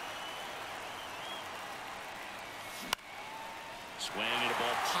 Swing and a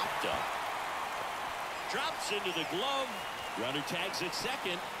ball popped up. Drops into the glove. Runner tags at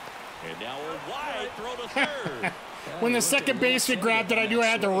second. And now a wide throw to third. When the second baseman grabbed it, I knew I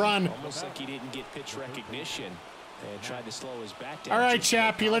had to run. Almost like he didn't get pitch recognition and tried to slow his back down. All right,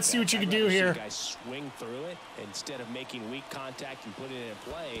 Chappie, let's see what you can do here. Guys swing through it instead of making weak contact and putting it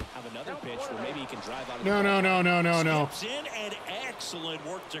in play. Have another pitch where maybe he can drive out of No. Steps in and excellent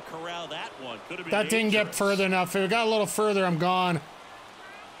work to corral that one. Could have been That didn't get further enough. If it got a little further, I'm gone.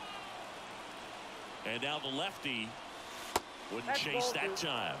 And now the lefty wouldn't chase that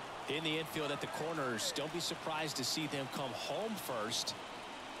time. In the infield at the corners, don't be surprised to see them come home first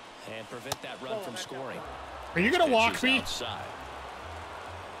and prevent that run from scoring. Are you going to walk me? Outside.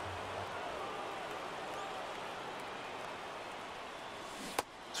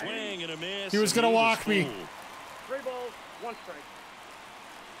 Swing and a miss. He was going to walk me. 3 balls, 1 strike.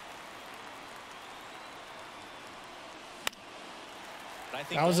 I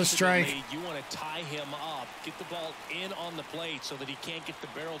think that was a strike. You want to tie him up, get the ball in on the plate so that he can't get the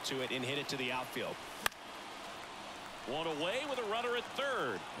barrel to it and hit it to the outfield. One away with a runner at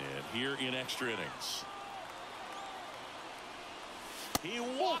third. And here in extra innings. He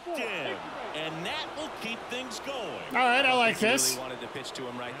walked in, and that will keep things going. All right, I like this. Really wanted to pitch to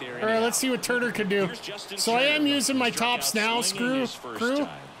him right there. All right, let's see what Turner can do. So I am using my tops now, crew.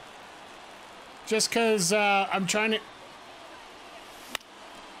 Just because I'm trying to.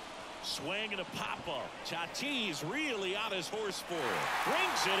 Swing and a pop-up. Tatis really on his horse for it.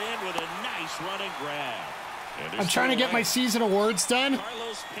 Brings it in with a nice running grab. I'm trying to get my season awards done.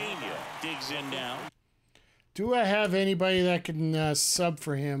 Carlos Pena digs in now. Do I have anybody that can sub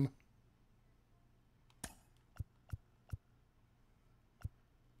for him?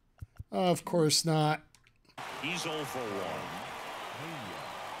 Of course not. He's 0 for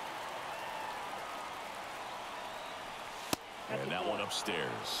 1. And that one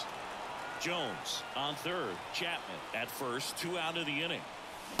upstairs. Jones on third. Chapman at first. 2 out of the inning.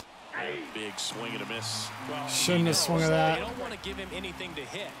 Big swing and a miss. Well, shouldn't have swung at that. You don't want to give him anything to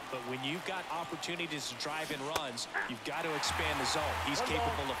hit, but when you've got opportunities to drive in runs, you've got to expand the zone. He's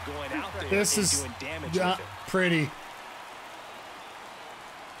capable of going out there this and is doing damage not with it. Pretty.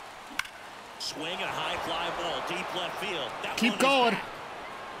 Swing and a high fly ball deep left field. That keep going.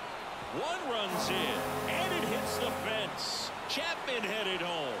 One runs in, and it hits the fence. Chapman headed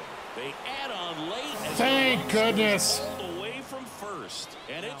home. They add on late. Thank goodness. Away from first,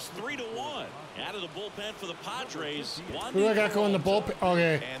 and it's 3-1. Out of the bullpen for the Padres. Who do I got going in the bullpen?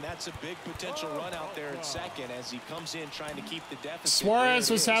 Okay. And that's a big potential run out there at second as he comes in trying to keep the deficit. Suarez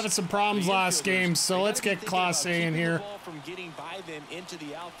was having some problems last game, so let's get Class A in here. The ball from getting by them into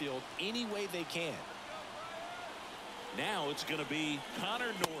the outfield any way they can. Now it's going to be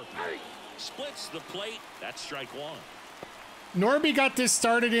Connor Norby. Splits the plate. That's strike 1. Norby got this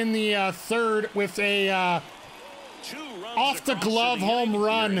started in the third with a off-the-glove home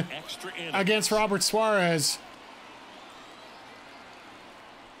run against Robert Suarez.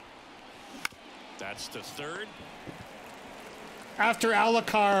 That's to third. After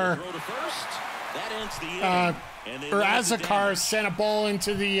Alakar or Azakar sent a ball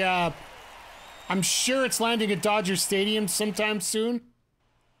into the I'm sure it's landing at Dodger Stadium sometime soon.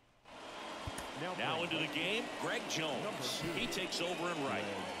 Now into the game, Greg Jones. He takes over in right.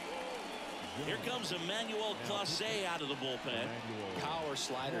 Here comes Emmanuel Clase out of the bullpen. Power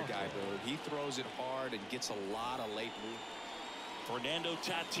slider guy, Boo. He throws it hard and gets a lot of late move. Fernando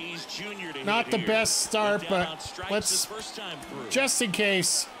Tatis Jr. to not the here. best start, but let's just in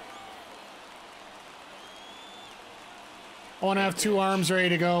case. I want to have 2 arms ready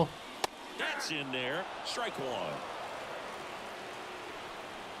to go. That's in there. Strike 1.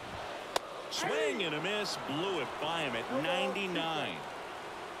 Swing and a miss. Blew it by him at 99.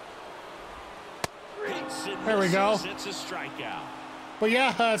 Hits and There we go. misses. It's a strikeout. But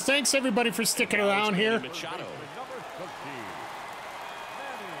yeah, thanks everybody for sticking around here. Machado.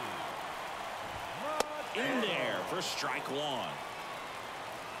 In there for strike 1.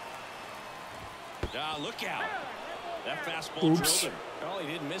 Look out. That fastball Oops. drilled him. Well,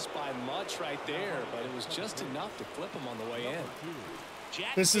 he didn't miss by much right there, but it was just enough to flip him on the way in.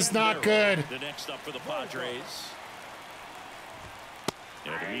 Jack This is not Sandero, good. The next up for the Padres.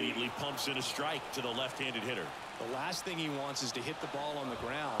 And immediately pumps in a strike to the left-handed hitter. The last thing he wants is to hit the ball on the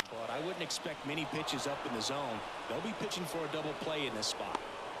ground, but I wouldn't expect many pitches up in the zone. They'll be pitching for a double play in this spot.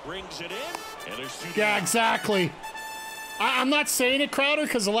 Brings it in, and there's 2 Yeah, down. exactly. I'm not saying it, Crowder,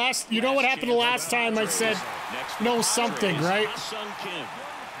 because the last, you know what happened the last time I said Next for no the something, Padres, right? Ha-Sung Kim.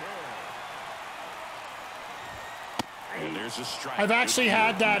 And there's a strike. I've actually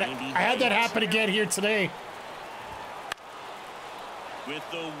had that. I had that happen again here today. With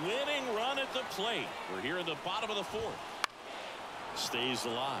the winning run at the plate. We're here in the bottom of the 4th. Stays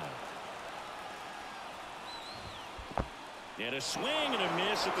alive. And a swing and a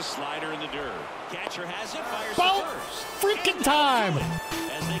miss at the slider in the dirt. Catcher has it, fires About to first. freaking time.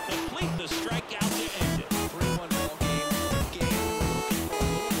 As they complete the strikeout to end it. 3-1 ball game.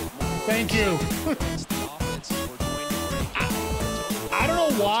 Thank you. I don't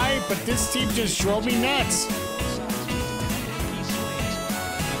know why, but this team just drove me nuts.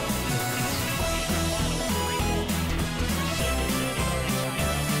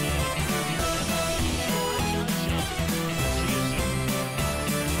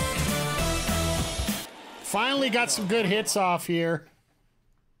 Finally got some good hits off here.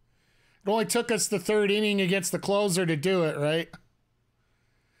 It only took us the 3rd inning against the closer to do it, right?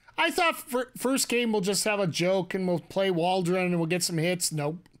 I thought first game we'll just have a joke and we'll play Waldron and we'll get some hits.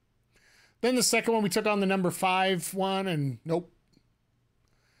 Nope. Then the second one we took on the number 5 one and nope.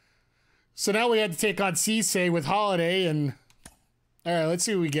 So now we had to take on Cisse with Holiday and all right, let's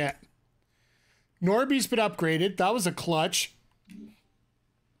see what we get. Norby's been upgraded. That was a clutch.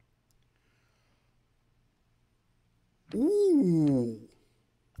 Ooh.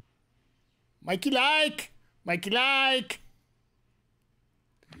 Mikey like.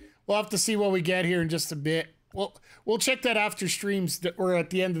 We'll have to see what we get here in just a bit. We'll check that after streams that we're at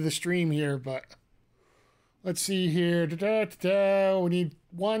the end of the stream here, but let's see here. We need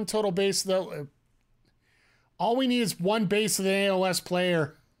 1 total base though. All we need is 1 base of the AOS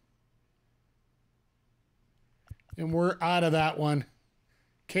player. And we're out of that one.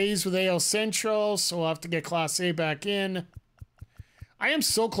 K's with AL Central, so we'll have to get Class A back in. I am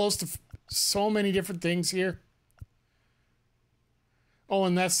so close to so many different things here. Oh,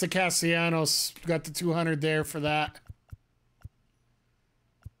 and that's the Castellanos. Got the 200 there for that.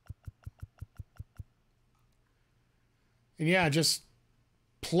 And yeah, just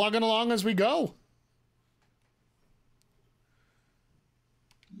plugging along as we go.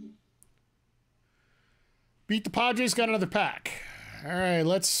 Beat the Padres, got another pack. All right,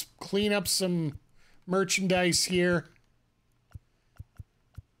 let's clean up some merchandise here.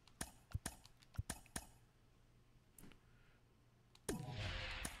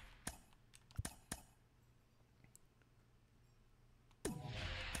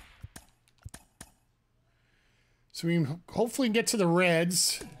 So we can hopefully get to the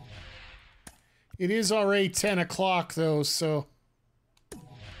Reds. It is already 10 o'clock though, so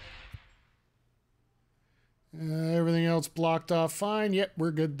everything else blocked off fine. Yep,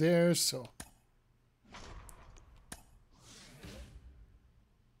 we're good there, so.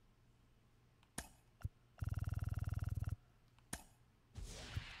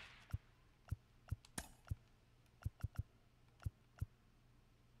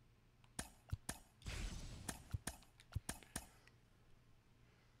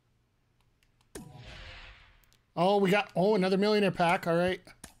 Oh, we got, another millionaire pack. All right.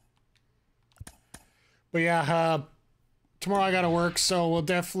 But yeah, tomorrow I got to work, so we'll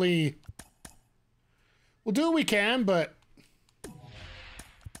do what we can, but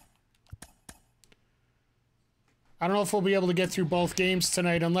I don't know if we'll be able to get through both games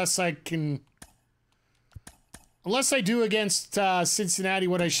tonight unless I do against Cincinnati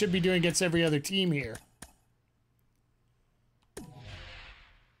what I should be doing against every other team here.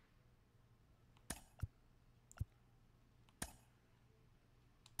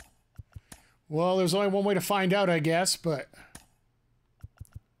 Well, there's only one way to find out, I guess, but.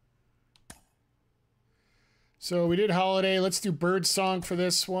 So we did Holiday. Let's do Bird Song for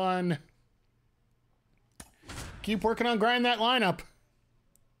this one. Keep working on grinding that lineup.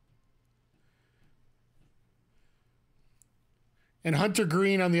 And Hunter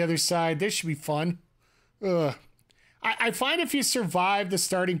Green on the other side. This should be fun. Ugh. I find if you survive the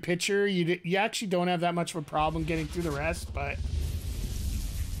starting pitcher, you actually don't have that much of a problem getting through the rest, but...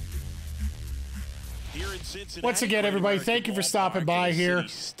 Once again, everybody, thank you for stopping by here.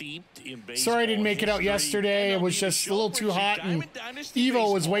 Sorry I didn't make it out yesterday. It was just a little too hot, and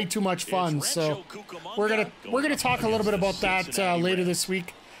Evo was way too much fun. So we're gonna talk a little bit about that later this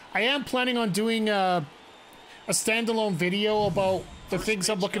week. I am planning on doing a standalone video about the things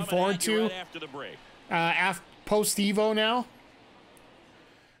I'm looking forward to post Evo now,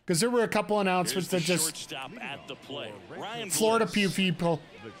 because there were a couple announcements that just floored a few people.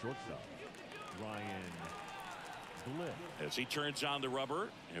 As he turns on the rubber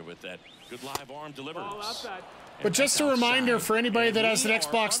and with that good live arm delivers. But just a reminder for anybody that has an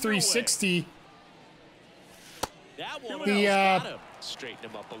Xbox 360, straighten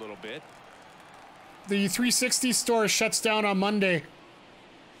him up a little bit. The 360 store shuts down on Monday.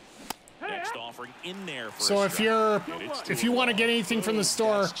 Next offering in there for so if you want to get anything from the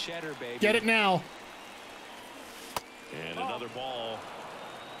store, get it now. And another ball.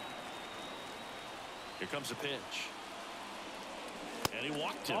 Here comes a pitch. And he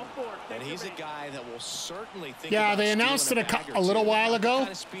walked him. And he's a guy that will certainly think. Yeah, they announced it a little while ago. What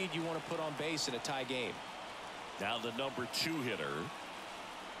kind of speed you want to put on base in a tie game? Now the number 2 hitter.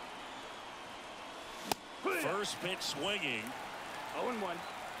 First pitch swinging. 0-1.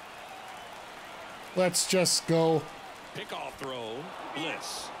 Let's just go. Pickoff throw.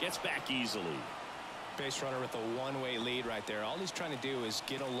 Bliss gets back easily. Base runner with a one-way lead right there. All he's trying to do is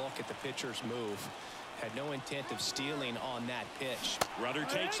get a look at the pitcher's move. Had no intent of stealing on that pitch. Runner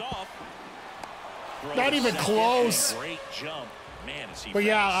takes off. Not even close. Great jump. Man, is he but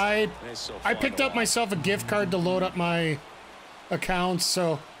yeah, fast. I picked up myself a gift card to load up my account,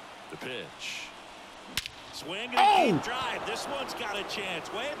 so. The pitch. Swing and deep drive. This one's got a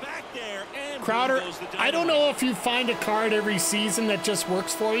chance. Way back there. And Crowder, I don't know if you find a card every season that just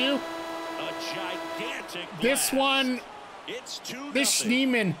works for you. A gigantic this blast. One, it's 2-0. This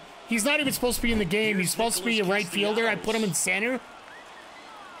Schneeman, he's not even supposed to be in the game. He's supposed to be a right fielder. I put him in center.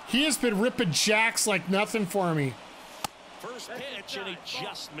 He has been ripping jacks like nothing for me. First pitch, and he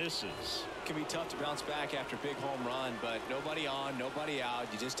just misses. It can be tough to bounce back after a big home run, but nobody on, nobody out.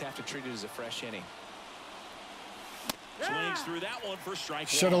 You just have to treat it as a fresh inning. Swings through that one for strike.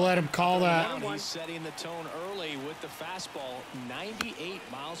 Should have let him call that. He's setting the tone early with the fastball. 98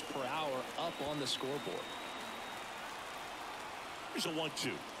 miles per hour up on the scoreboard. Here's a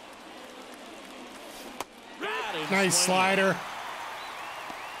 1-2. Nice slider.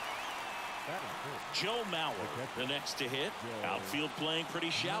 Joe Mauer, the next to hit. Outfield playing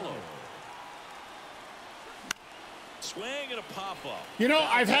pretty shallow. Swing and a pop-up. You know,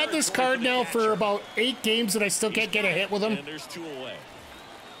 I've had this card now for about 8 games and I still can't get a hit with him. And there's 2 away.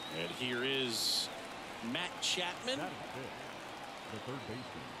 And here is Matt Chapman. The third baseman,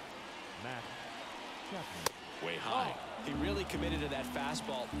 Matt Chapman. Way high. He really committed to that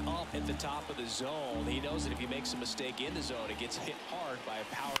fastball up at the top of the zone. He knows that if he makes a mistake in the zone, it gets hit hard by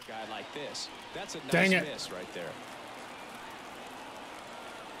a power guy like this. That's a nice miss right there.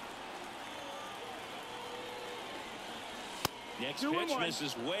 Next pitch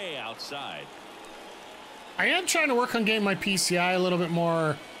misses way outside. I am trying to work on getting my PCI a little bit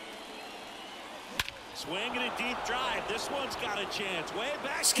more. Swing and a deep drive. This one's got a chance. Way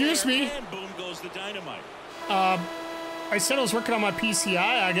back. Excuse me. And boom goes the dynamite. I said I was working on my PCI,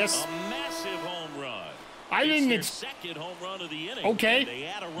 I guess. A massive home run. I didn't. It's their second home run of the inning. Okay. And they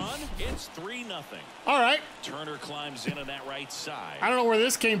add a run. It's 3-0. All right. Turner climbs in on that right side. I don't know where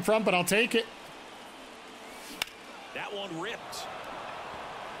this came from, but I'll take it. That one ripped.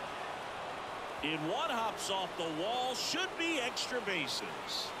 In one hops off the wall. Should be extra bases.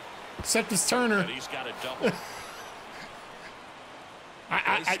 Except it's Turner. And he's got a double.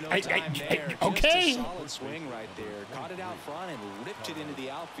 Okay. Solid swing right there. Caught it out front and ripped it into the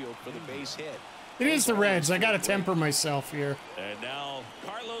outfield for the base hit. It is the Reds. I got to temper myself here. And now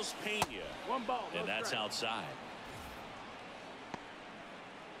Carlos Pena. 1 ball. And that's outside.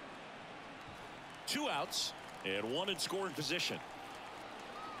 2 outs and 1 in scoring position.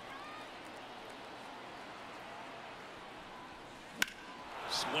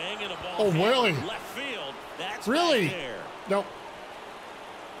 Swing and a ball. Oh, really? Left field. That's really? back there. Nope.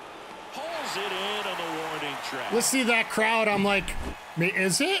 Pulls it in on the warning track. Let's see that crowd. I'm like,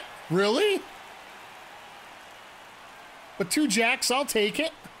 is it? Really? But 2 jacks, I'll take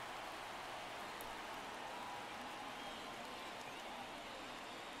it.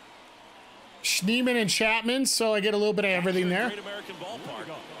 Schneeman and Chapman, so I get a little bit of everything there. Great American ballpark.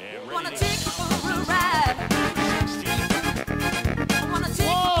 And Wanna ready take you for a ride. Wanna take you for a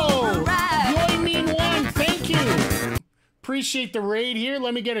Whoa! ride. Yoy Mean One, thank you. Appreciate the raid here.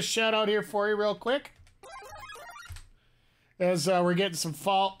 Let me get a shout out here for you real quick. As we're getting some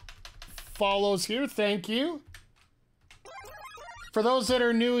follows here, thank you. For those that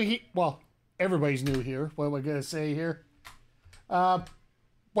are new, well, everybody's new here. What am I gonna say here?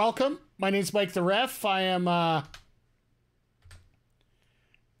 Welcome. My name's Mike the Ref. I am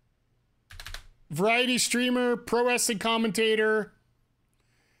variety streamer, pro wrestling commentator,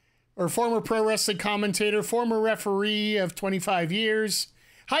 or former pro wrestling commentator, former referee of 25 years.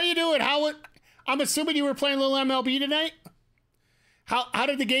 How you doing? I'm assuming you were playing a little MLB tonight? How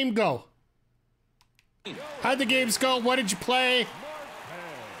did the game go? How did the games go? What did you play?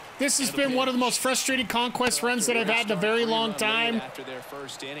 This has been one of the most frustrating Conquest runs that I've had in a very long time.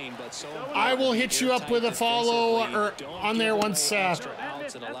 I will hit you up with a follow or on there once.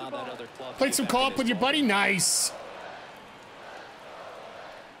 Played some co-op with your buddy. Nice.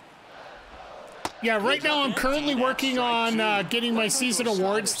 Yeah, right now I'm currently working on getting my season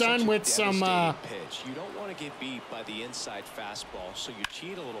awards done with some. You don't want to get beat by the inside fastball, so you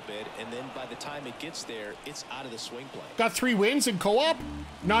cheat a little bit, and then by the time it gets there, it's out of the swing plane. Got 3 wins in co-op.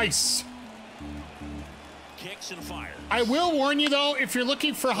 Nice. Kicks and fires. I will warn you though, if you're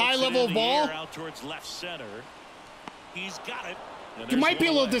looking for high-level ball, out towards left center. He's got it. You might be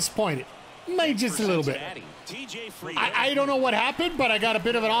a little disappointed. Might just a little bit. I don't know what happened, but I got a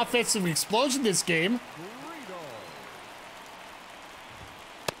bit of an offensive explosion this game.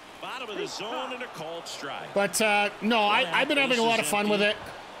 Bottom of the zone and a called strike. But no, I've been having a lot of fun with it.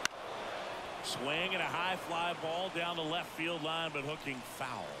 Swing and a high fly ball down the left field line, but hooking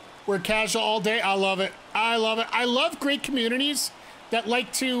foul. We're casual all day. I love it. I love it. I love great communities that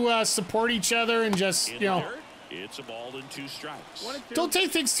like to support each other and just, you know. It's a ball and 2 strikes. Don't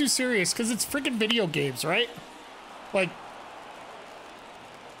take things too serious because it's freaking video games, right? Like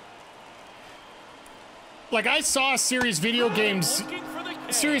I saw series video games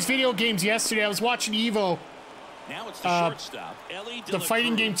yesterday. I was watching Evo. Now it's the shortstop, the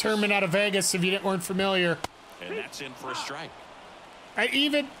fighting game tournament out of Vegas, if you weren't familiar. And that's in for a strike.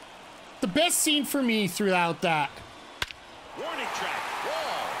 The best scene for me throughout that. Warning track,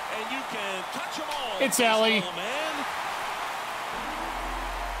 wall, and you can touch them all. It's Ellie.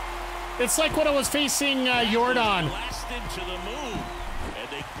 It's like when I was facing Jordan.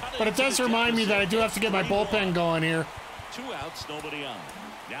 But it does remind me that I do have to get my bullpen going here. 2 outs, nobody on.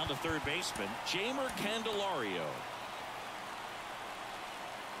 Down to third baseman, Jamer Candelario.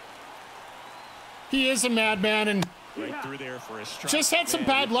 He is a madman and right through there for a strike. Just had some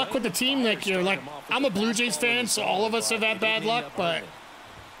bad luck with the team that year. Like, I'm a Blue Jays fan, so all of us have had bad luck, but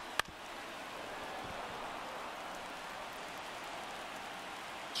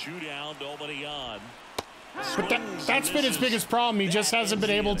 2 down, nobody on. But that's been his biggest problem. He just hasn't been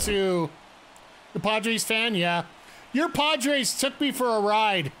able to. The Padres fan, yeah. Your Padres took me for a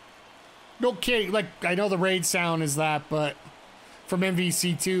ride. No kidding. Like, I know the raid sound is that, but from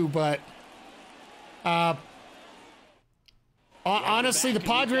MVC2, but honestly, the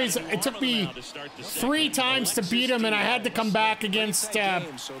Padres, it took me 3 times to beat them, and I had to come back against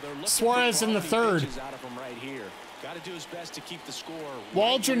Suarez in the 3rd.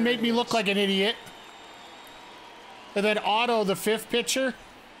 Waldron made me look like an idiot. And then Otto, the 5th pitcher,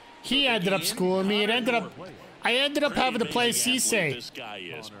 he ended up schooling me. I ended up having to play Cisse. This guy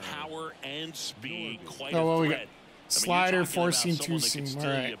is power and speed. Quite oh, well, we got threat. slider, 4-seam, 2-seam. All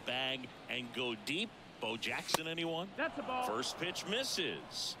right. Bag and go deep. Bo Jackson, anyone? That's a ball. First pitch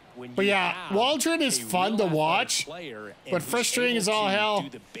misses. But yeah, Waldron is fun to watch, but frustrating as all hell.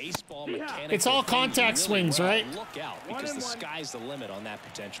 It's all contact swings, right? Look out, because the sky's the limit on that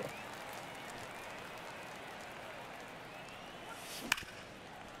potential.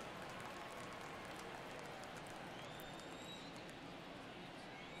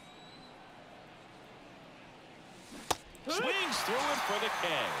 Swings through it for the K.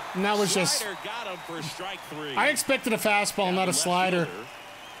 And that was just. Got him for strike 3. I expected a fastball, not a slider.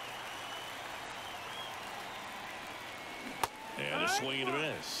 And a swing and a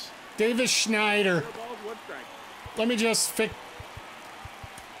miss. Davis Schneider. Let me just fix.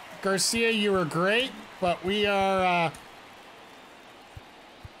 Garcia, you were great, but we are.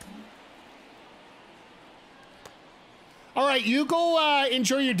 All right, you go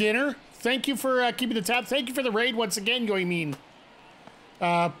enjoy your dinner. Thank you for keeping the tab. Thank you for the raid once again, Yoy Mean.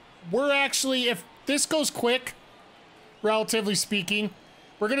 We're actually, if this goes quick, relatively speaking,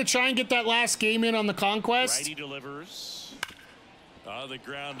 we're going to try and get that last game in on the Conquest. Righty delivers. The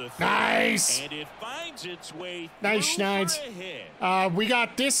ground to third, Nice. and it finds its way Nice, through Schneids. for a hit. We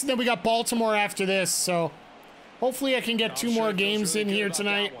got this, and then we got Baltimore after this. So hopefully I can get two more games in here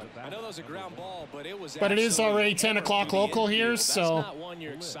tonight. I know that was a ground ball, but it was. But it is already 10 o'clock local here, That's so. not one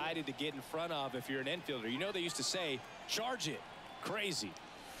you're excited to get in front of if you're an infielder. You know they used to say, charge it. Crazy.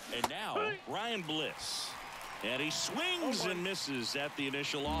 And now, Ryan Bliss. And he swings and misses at the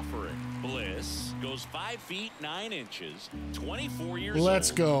initial offering. Bliss goes 5 feet 9 inches, 24 years old. Let's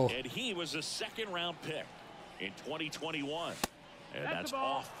go. And he was a second-round pick in 2021. And that's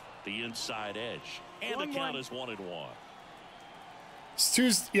off the inside edge. And the count is 1-1. It's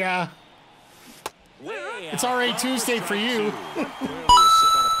Tuesday, yeah. Way It's out already front Tuesday for you. Clearly was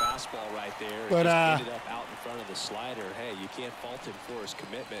sitting on a fastball right there. But, just ended up out in front of the slider. Hey, you can't fault him for his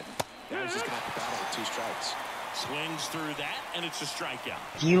commitment. Now he's just going to have to battle with 2 strikes. Swings through that, and it's a strikeout.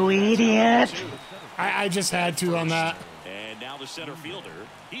 You idiot. I just had to on that. And now the center fielder.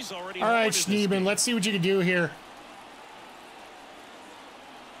 He's already. All right, Schneeman, let's see what you can do here.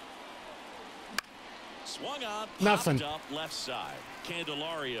 Swung on, Nothing. popped up left side.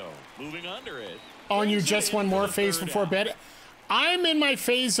 Candelario moving under it. On you Brings just it in one for more the phase third before out. bed. I'm in my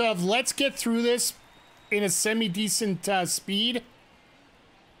phase of let's get through this in a semi-decent speed.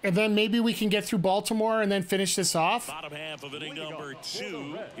 And then maybe we can get through Baltimore and then finish this off. Bottom half of inning number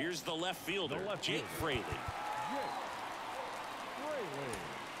 2. Here's the left fielder, Jake Fraley.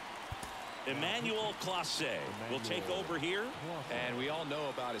 Emmanuel Clase will take over here. And we all know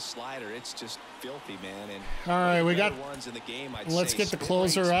about his slider. It's just filthy, man. And All right, we got. ones in the game, Let's get the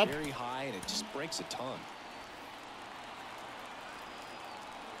closer up. Very high, and it just breaks a ton.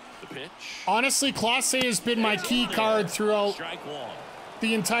 The pitch. Honestly, Clase has been my key card throughout Strike one.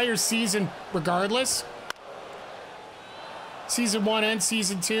 the entire season, regardless. Season 1 and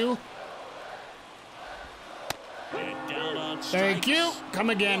Season 2. And down on Thank you. strikes. Come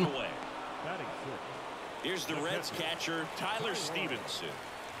again. One away. Here's the Reds catcher, Tyler Stevenson.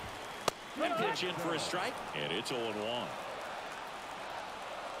 And pitch in for a strike, and it's 0-1.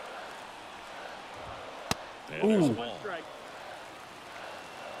 And there's the ball.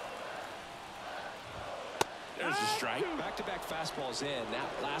 There's a strike. Back-to-back fastballs in.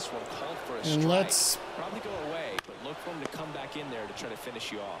 That last one called for a And strike. let's. Probably go away, but look for him to come back in there to try to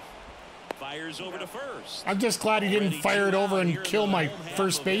finish you off. Fires over to first. I'm just glad he didn't fire it over and kill my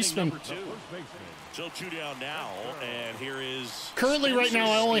first baseman. So 2 down now, and here is Currently, right now,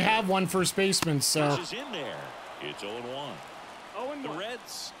 I only have one first baseman, so. Is in there. It's 0-1. The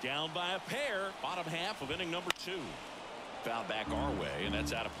Reds down by a pair. Bottom half of inning number 2. Foul back our way, and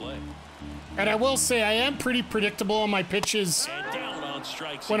that's out of play. And I will say, I am pretty predictable on my pitches And down on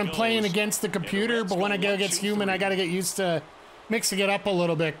strikes when he I'm playing goes. against the computer, Reds but when go I go against 1, 2, human, I 3. got to get used to mixing it up a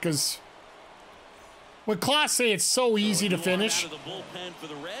little bit, because with Class A, it's so easy to finish. Out of the bullpen for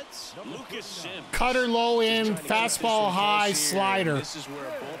the Reds, Lucas Sims. Cutter low in, Just trying to get fastball efficient high, hits here. slider. This is where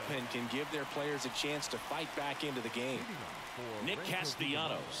a bullpen can give their players a chance to fight back into the game. Nick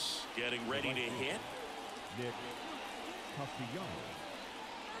Castellanos getting ready to hit. Nick Castellanos.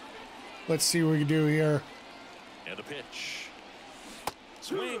 Let's see what we can do here. And the pitch.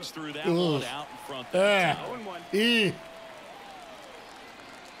 Swings through that Ugh. one out in front. That Ah. time. E.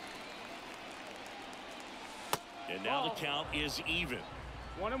 And now the count is even.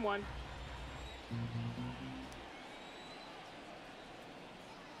 1-1.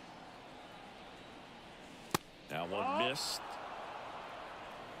 That one missed.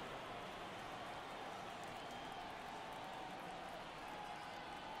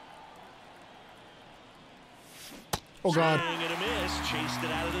 Oh, God. Swing and a miss. Chased it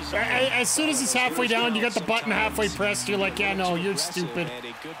out of the zone. As soon as it's halfway down, you got the button halfway pressed, you're like, yeah, no, you're stupid. And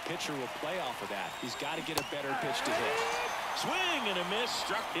a good pitcher will play off of that. He's got to get a better pitch to hit. Swing and a miss.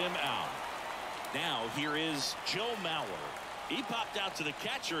 Struck him out. Now here is Joe Mauer. He popped out to the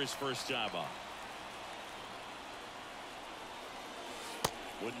catcher his first time up.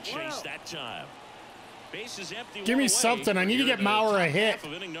 Wouldn't chase that time. Base is empty. Give me one away. something. I need to Here get in the Mauer a top hit. half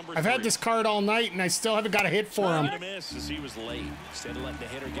of inning number I've had 3. this card all night, and I still haven't got a hit for Swing him. and a miss as he was late. Instead of letting the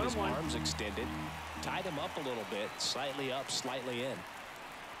hitter get his arms extended, tied him up a little bit, slightly up, slightly in.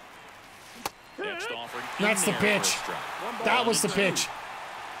 Next offering. That's the pitch. That was the pitch.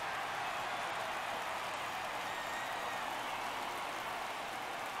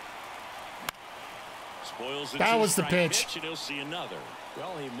 Spoils That was the strike pitch. and he'll see another.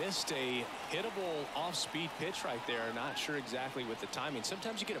 Well, he missed a hittable off-speed pitch right there. Not sure exactly with the timing.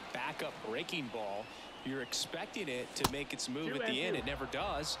 Sometimes you get a backup breaking ball. You're expecting it to make its move at the end. It never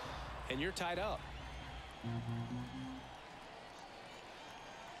does, and you're tied up.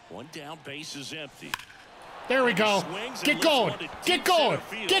 One down, base is empty. There we go. Get going. Get going.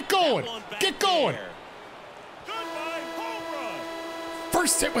 Get going. Get going. Goodbye, home run.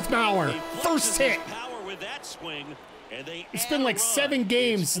 First hit with Mauer. First hit. Power with that swing, and they It's been like 7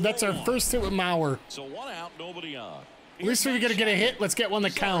 games. That's our first hit with Mauer. So 1 out, nobody on. At least we're gonna get a hit. Let's get one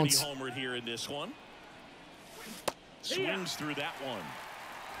that He's already counts. homered here in this one. Swings through that one.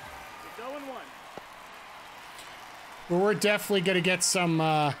 It's 0-1. But we're definitely gonna get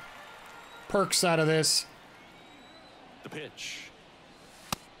some perks out of this. The pitch.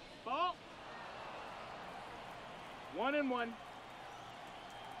 Ball. 1-1.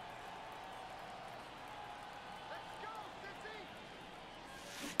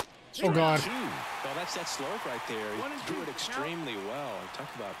 Oh God. Well, that's that slope right there. One He and threw two. it extremely well.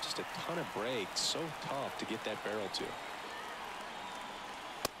 Talk about just a ton of breaks. So tough to get that barrel to.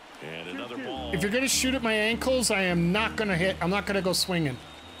 And another ball. If you're gonna shoot at my ankles, I am not gonna hit. I'm not gonna go swinging.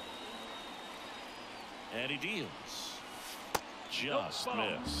 And he deals. Just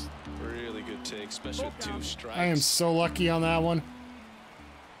missed. Really good take, especially with 2 strikes. I am so lucky on that one.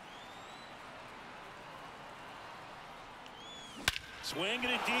 Swinging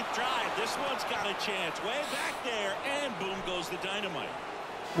a deep drive. This one's got a chance. Way back there. And boom goes the dynamite.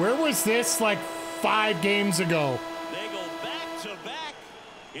 Where was this like 5 games ago? They go back to back.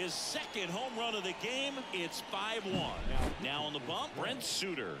 His second home run of the game. It's 5-1. Now on the bump, Brent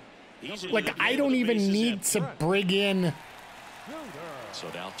Suter. He's into Like the I game don't with the even bases need empty. to bring in. So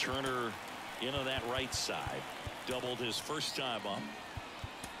now Turner into that right side. Doubled his first time up.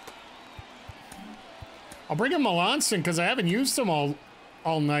 I'll bring in Melanson because I haven't used him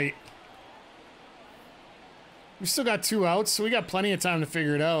all night. We still got 2 outs, so we got plenty of time to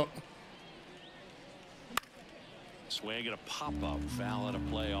figure it out. Swing and a pop-up. Foul out of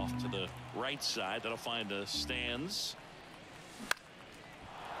play off to the right side. That'll find the stands.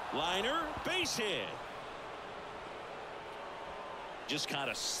 Liner, base hit. Just kind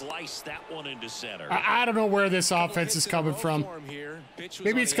of sliced that one into center. I don't know where this offense is coming from.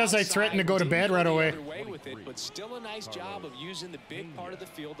 Maybe it's because I threatened to go to bed right away. But still a nice job of using the big part of the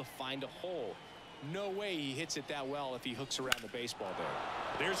field to find a hole. No way he hits it that well if he hooks around the baseball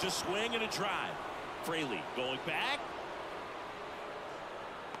there. There's a swing and a drive. Fraley going back.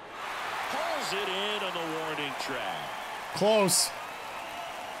 Pulls it in on the warning track. Close.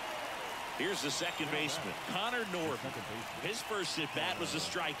 Here's the second baseman, Connor Norton. His first at bat was a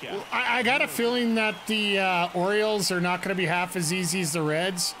strikeout. I got a feeling that the Orioles are not going to be half as easy as the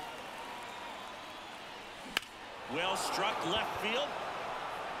Reds. Well struck left field.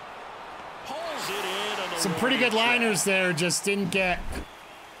 Pulls it in on the Some pretty good warning track. liners there, just didn't get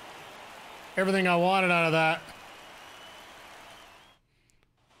everything I wanted out of that.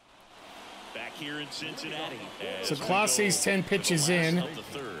 Back here in Cincinnati. So as we Clase's go 10 to the pitches last in. of the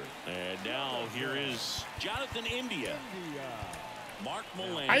third. And now here is Jonathan India. Mark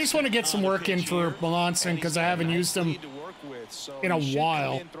Melancon I just want to get some on the work in pitch for here. Melanson because I haven't used him in a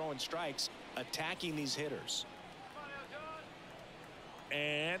while. Throwing strikes, attacking these hitters.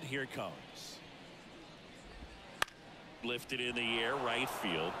 And here it comes. Lifted in the air, right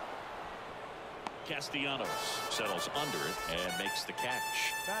field. Castellanos settles under it and makes the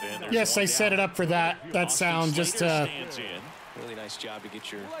catch. And there's Yes, one I set down. it up for that Austin sound just Slater to. stands in. Really nice job to get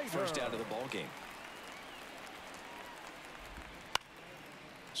your first out of the ball game.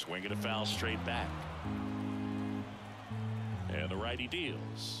 Swinging a foul straight back. And the righty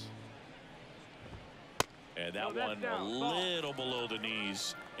deals. And that one a little below the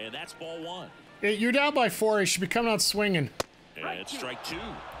knees. And that's ball 1. You're down by 4. You should be coming out swinging. And it's strike 2.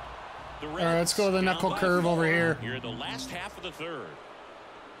 The All right, let's go with the Reds knuckle down by curve 4 over here. Here in the last half of the third.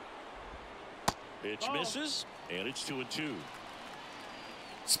 Pitch misses, and it's 2-2.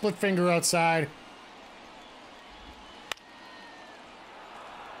 Split finger outside.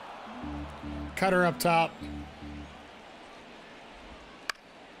 Cutter up top.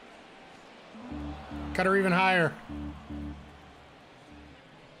 Cutter even higher.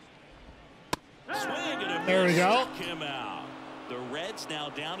 Swing and a There we miss. go. Struck him out. The Reds now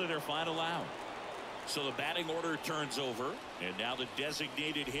down to their final out. So the batting order turns over, and now the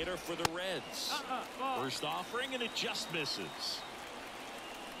designated hitter for the Reds. First offering, and it just misses.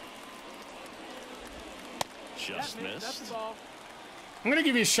 Just That's missed. the ball. I'm going to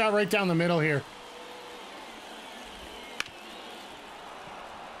give you a shot right down the middle here.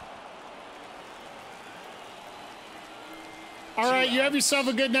 All right, you have yourself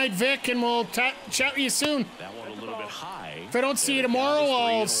a good night, Vic, and we'll chat with you soon. That one a little bit high. If I don't see you tomorrow,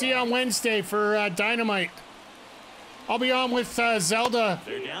 I'll see you on Wednesday for Dynamite. I'll be on with Zelda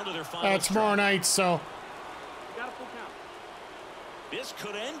They're down to their final tomorrow strike. night, so You got a full count. This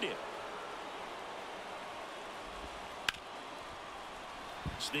could end it.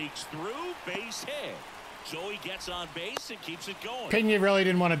 Sneaks through, base hit. So he gets on base and keeps it going. Pena really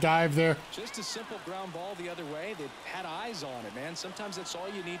didn't want to dive there. Just a simple ground ball the other way. They had eyes on it, man. Sometimes that's all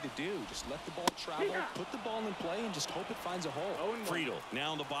you need to do. Just let the ball travel, put the ball in play, and just hope it finds a hole. Friedel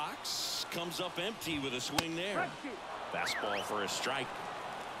now in the box. Comes up empty with a swing there. Fastball for a strike.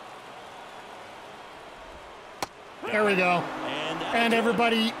 There we go. And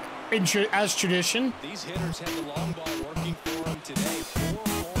everybody, as tradition. These hitters had the long ball working for them today. 4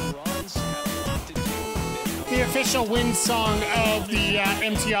 home runs have a lot to do. The official win song of the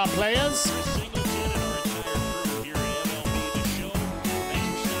MTR Playaz.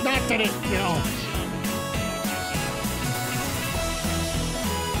 Not that it, you know.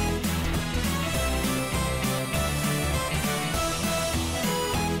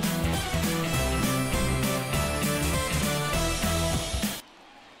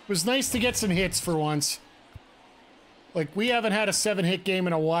 It was nice to get some hits for once. Like, we haven't had a 7-hit game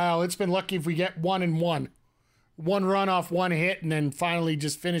in a while. It's been lucky if we get 1 and 1. 1 run off 1 hit and then finally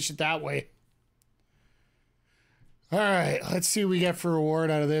just finish it that way. All right, let's see what we get for reward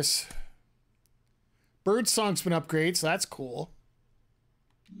out of this. Birdsong's been upgraded, so that's cool.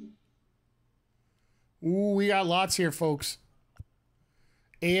 Ooh, we got lots here, folks.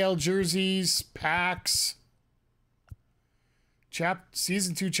 AL jerseys, packs.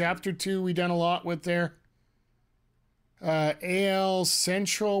 Season 2, Chapter 2, we done a lot with there. AL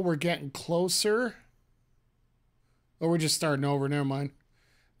Central, we're getting closer. Oh, we're just starting over, never mind.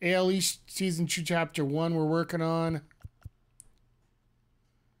 AL East, Season 2, Chapter 1, we're working on.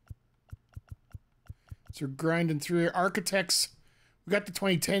 So we're grinding through here. Architects, we got the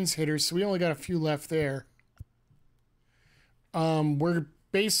 2010s hitters, so we only got a few left there. We're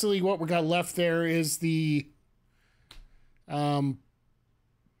basically, what we got left there is the...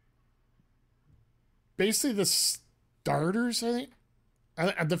 basically the starters, I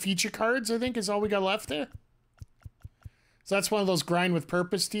think. The feature cards, I think, is all we got left there. So that's one of those grind with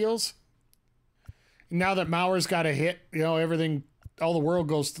purpose deals. And now that Mauer's got a hit, you know, everything, all the world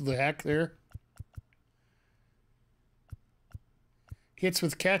goes to the heck there. Hits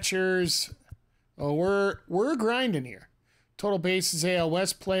with catchers. Oh, we're grinding here. Total bases, AL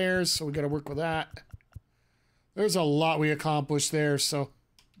West players, so we got to work with that. There's a lot we accomplished there, so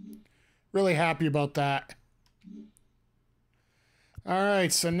really happy about that. All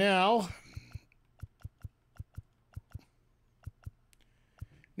right, so now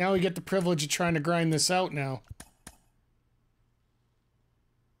we get the privilege of trying to grind this out now.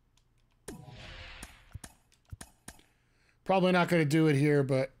 Probably not going to do it here,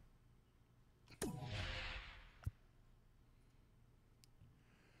 but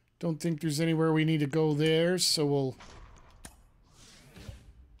don't think there's anywhere we need to go there, so we'll...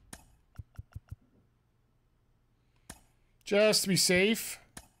 just to be safe.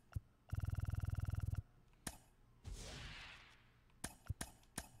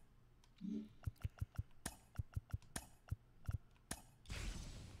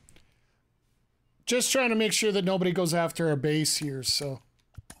 Just trying to make sure that nobody goes after our base here, so...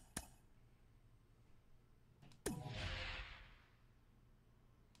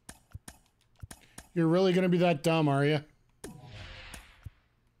 You're really going to be that dumb, are you?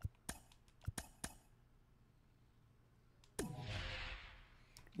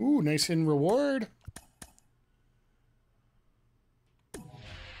 Ooh, nice hidden reward.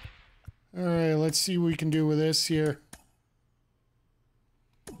 All right, let's see what we can do with this here.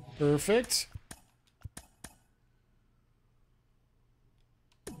 Perfect.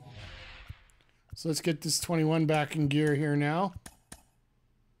 So let's get this 21 back in gear here now.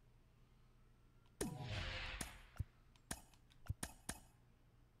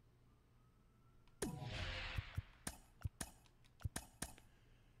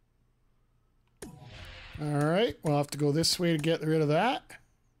 All right, we'll have to go this way to get rid of that.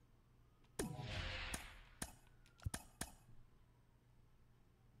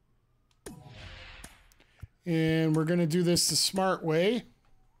 And we're going to do this the smart way.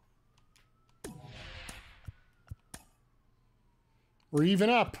 We're even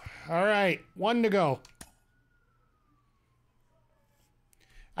up. All right, 1 to go.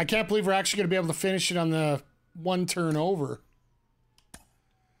 I can't believe we're actually going to be able to finish it on the 1 turn over.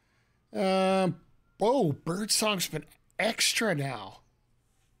 Whoa, Birdsong's been extra now.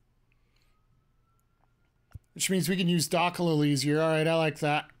 Which means we can use Doc a little easier. All right, I like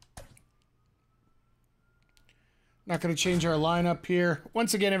that. Not going to change our lineup here.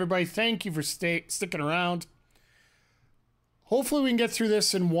 Once again, everybody, thank you for sticking around. Hopefully we can get through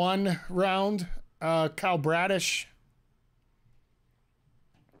this in 1 round. Kyle Bradish.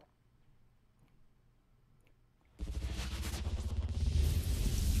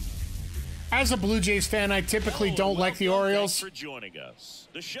 As a Blue Jays fan, I typically don't like the Orioles. Thanks for joining us.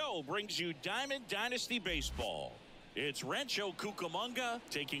 The show brings you Diamond Dynasty Baseball. It's Rancho Cucamonga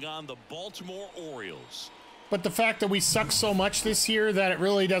taking on the Baltimore Orioles. But the fact that we suck so much this year that it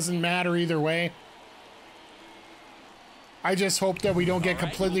really doesn't matter either way. I just hope that we don't get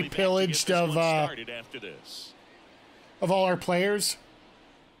completely pillaged of all our players.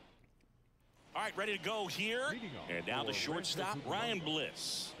 All right, ready to go here. And now the shortstop, Ryan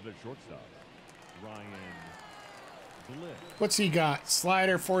Bliss. The shortstop, Ryan Bliss. What's he got?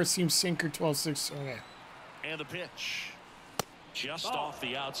 Slider, 4-seam sinker, 12-6. Okay. And the pitch. Just off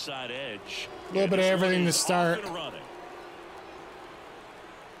the outside edge. A little bit of everything to start.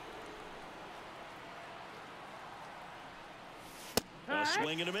 A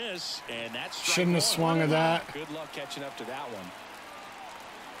swing and a miss, and that's shouldn't have swung at that. Good luck catching up to that one.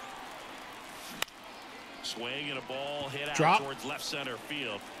 Swing and a ball hit out Drop. towards left center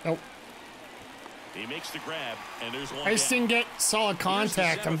field. Nope. He makes the grab, and there's one. I just didn't get solid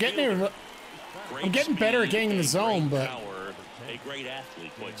contact. I'm getting better at getting in the zone, but a great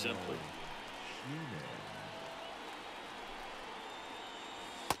athlete, quite simply.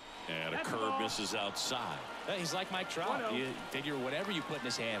 And a curve misses outside. He's like Mike Trout. You figure whatever you put in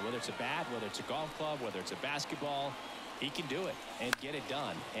his hand, whether it's a bat, whether it's a golf club, whether it's a basketball, he can do it and get it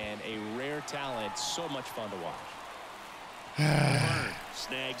done. And a rare talent, so much fun to watch.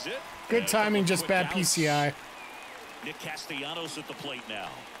 Snags it. Good timing, just bad PCI. Nick Castellanos at the plate now.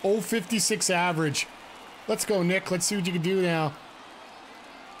 0.56 average. Let's go, Nick. Let's see what you can do now.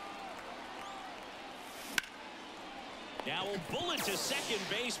 Now a bullet to second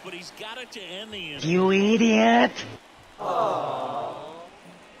base, but he's got it to end the inning. You idiot!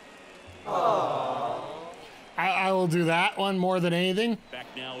 I will do that one more than anything. Back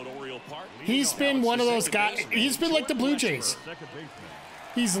now at Oriole Park. He's been one of those guys. He's been like the Blue Jays.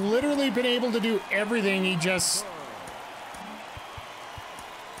 He's literally been able to do everything. He just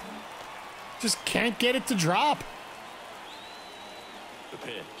can't get it to drop. The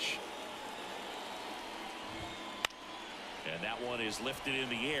pitch. And that one is lifted in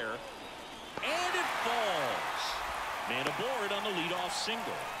the air. And it falls. Man aboard on the leadoff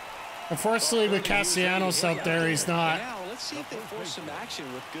single. Unfortunately, with Castellanos out there, he's not. Now, let's see if they force some action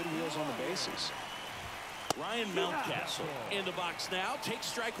with good wheels on the bases. Ryan Mountcastle in the box now. Takes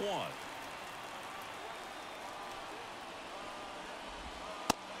strike one.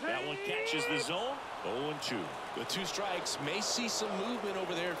 That one catches the zone. 0-2. With 2 strikes, may see some movement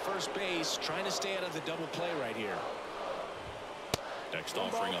over there at first base, trying to stay out of the double play right here. Next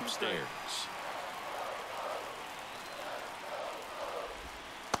offering upstairs.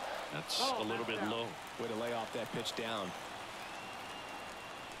 That's a little bit low. Way to lay off that pitch down.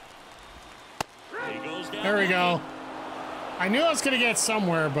 He goes down. There we go. I knew I was going to get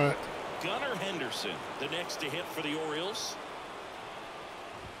somewhere, but Gunnar Henderson, the next to hit for the Orioles.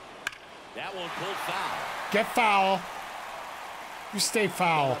 That one pulled foul. Get foul. You stay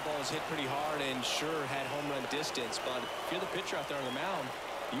foul. That ball was hit pretty hard and sure had home run distance, but if you're the pitcher out there on the mound,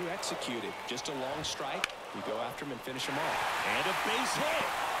 you execute it. Just a long strike. You go after him and finish him off. And a base hit.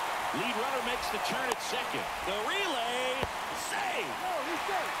 Lead runner makes the turn at second. The relay. Save.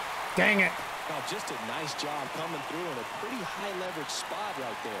 Dang it. Oh, just a nice job coming through in a pretty high leverage spot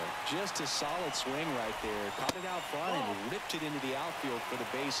right there. Just a solid swing right there. Caught it out front and ripped it into the outfield for the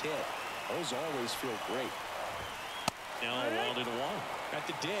base hit. Those always feel great. Now 1-1. At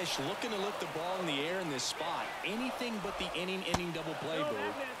the dish, looking to lift the ball in the air in this spot. Anything but the inning double play, Boo.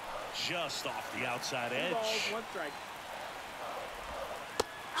 Just off the outside edge. 1 strike.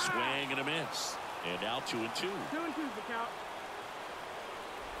 Swing and a miss. And now 2-2. 2-2's the count.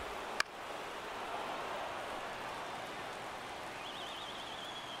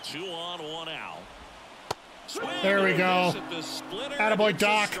 Two on, 1 out. Swing There we go. The Attaboy,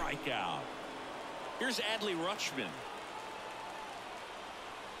 Doc. Strikeout. Here's Adley Rutschman.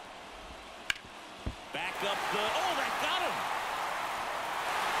 Back up the. Oh, that got him.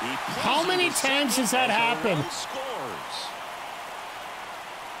 How many times has that happened? Scores.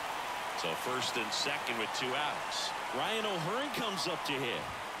 So first and second with 2 outs. Ryan O'Hearn comes up to hit.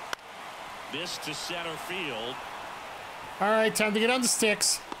 This to center field. All right, time to get on the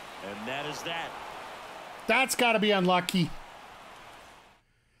sticks. And that is that. That's got to be unlucky.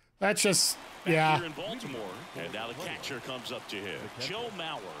 That's just, yeah. Here in Baltimore. And now the catcher comes up to hit. Joe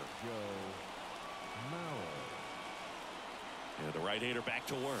Mauer. And the right-hander back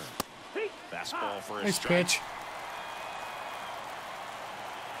to work. Fastball for a Nice strike. pitch.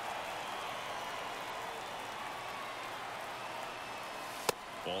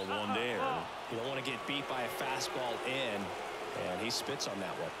 Ball 1 there. You don't want to get beat by a fastball in, and he spits on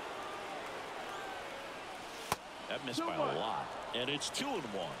that one. That missed by a lot. And it's 2-1.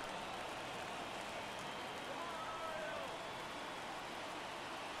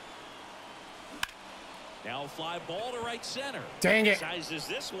 Now fly ball to right center. Dang it. Sizes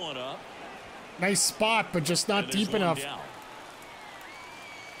this one up. Nice spot, but just not And there's deep one enough. down.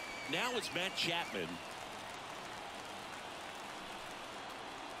 Now it's Matt Chapman.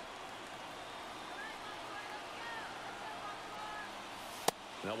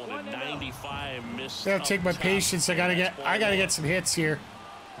 That one at 95 missed. Gotta take my up top. patience. I gotta get some hits here.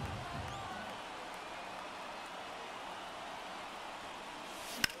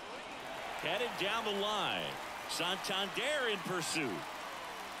 Headed down the line. Santander in pursuit.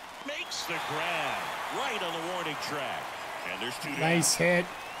 Makes the grab right on the warning track. And there's 2 down. Nice hit.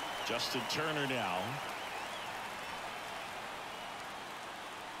 Justin Turner now.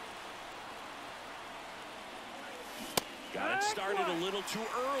 Got it started a little too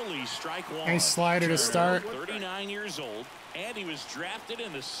early. Strike one. Nice slider to start. 39 years old, and he was drafted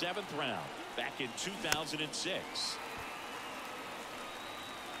in the 7th round back in 2006.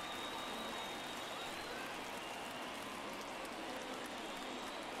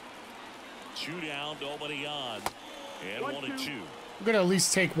 Two down, nobody on. And 1-2. We're gonna at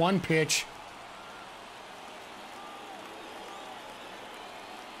least take one pitch.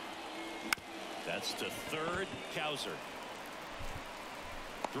 That's to third. Cowser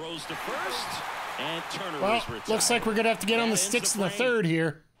throws to first, and Turner Well, is retired. looks like we're gonna have to get on the That ends sticks in the frame. 3rd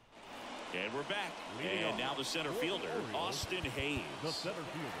here. And we're back. And now the center fielder, Austin Hayes. The center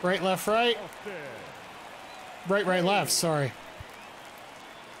fielder, Right, left, right. Austin. Right, left. Sorry.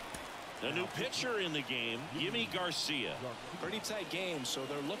 The new pitcher in the game, Jimmy Garcia. Pretty tight game, so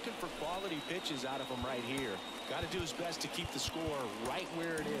they're looking for quality pitches out of him right here. Got to do his best to keep the score right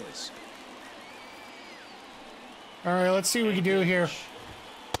where it is. All right, let's see what we can do here.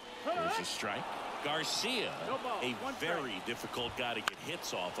 There's a strike. Garcia, a very difficult guy to get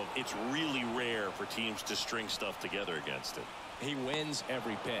hits off of. It's really rare for teams to string stuff together against him. He wins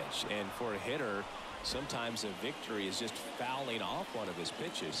every pitch, and for a hitter, sometimes a victory is just fouling off one of his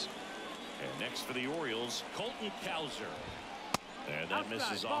pitches. And next for the Orioles, Colton Cowser. And that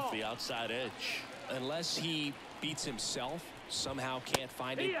misses off the outside edge. Unless he beats himself, somehow can't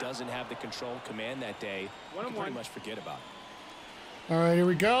find it, doesn't have the control command that day, you can pretty much forget about it. All right, here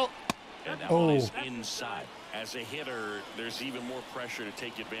we go. And that one is inside. As a hitter, there's even more pressure to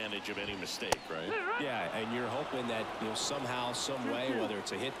take advantage of any mistake, right? Yeah, and you're hoping that, you know, somehow, some way, whether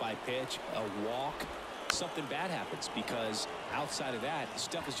it's a hit by pitch, a walk, something bad happens, because outside of that,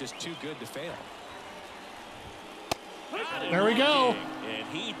 stuff is just too good to fail. There we go. And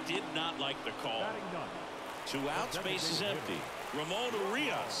he did not like the call. 2 outs, base is empty. Ramon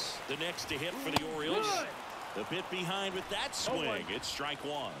Urias, the next to hit for the Orioles. A bit behind with that swing. It's strike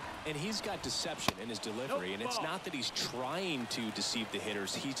one. And he's got deception in his delivery, and it's not that he's trying to deceive the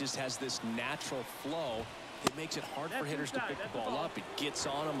hitters. He just has this natural flow that makes it hard for hitters to pick the ball up. It gets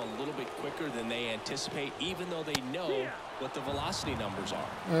on them a little bit quicker than they anticipate, even though they know what the velocity numbers are.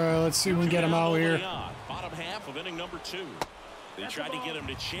 All right, let's see if we can get him out here. Bottom half of inning number 2. They tried to get him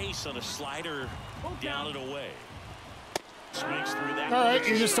to chase on a slider down and away. Swings through that. All right,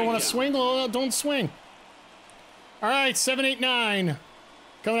 you just don't want to swing? Well, don't swing. All right, 7, 8, 9.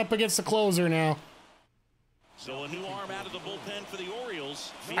 Coming up against the closer now. So a new arm out of the bullpen for the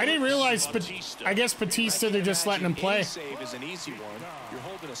Orioles. I didn't realize, but Bautista. I guess Bautista, they're just letting him play. Any save is an easy one. You're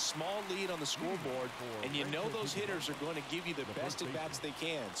holding a small lead on the scoreboard, and you know those hitters are going to give you the best at bats they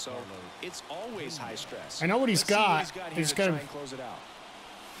can. So it's always high stress. I know what he's got. He's He's got got to try and close it out.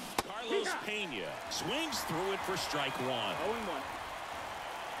 Carlos Pena swings through it for strike one. 0-1.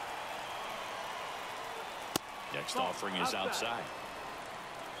 Next offering is outside.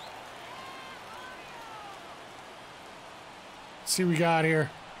 Let's see what we got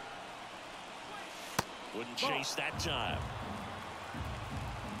here. Wouldn't chase that time.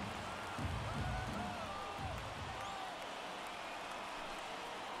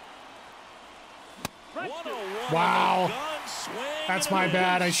 Wow. That's my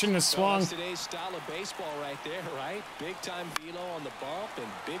bad. I shouldn't have swung. That's today's style of baseball right there, right? Big time velo on the bump and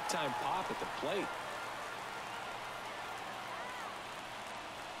big time pop at the plate.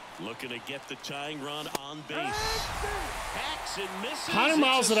 Looking to get the tying run on base. Hacks and misses. 100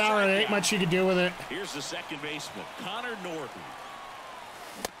 miles an hour. There ain't much you can do with it. Here's the second baseman, Connor Norton.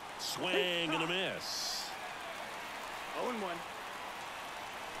 Swing and a miss. 0-1.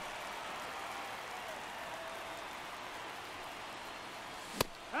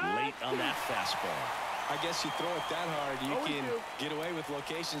 Late on that fastball. I guess you throw it that hard, you can get away with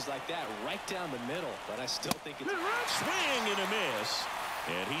locations like that right down the middle, but I still think it's Swing and a miss.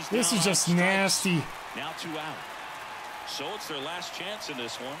 And he's This down is on just strikes. nasty. Now 2 out. So it's their last chance in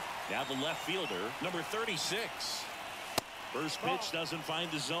this one. Now the left fielder, number 36. First pitch doesn't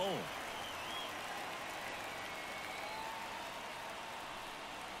find the zone.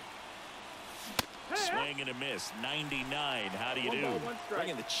 Swing and a miss. 99. How do you do?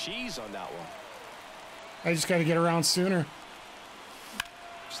 Bringing the cheese on that one. I just got to get around sooner.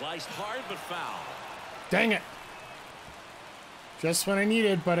 Sliced hard but foul. Dang it. Just when I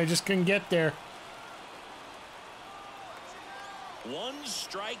needed, but I just couldn't get there. One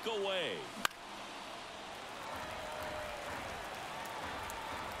strike away.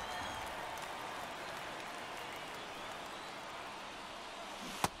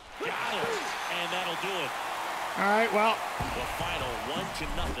 Got it. And that'll do it. All right, well. The final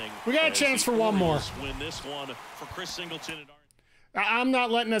 1-0. We got a chance for one more. Win this one for Chris Singleton and I'm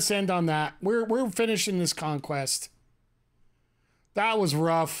not letting us end on that. We're finishing this conquest. That was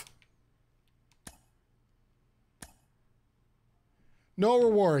rough. No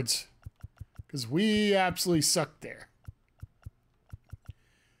rewards, because we absolutely sucked there.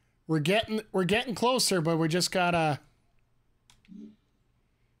 We're getting closer, but we just gotta.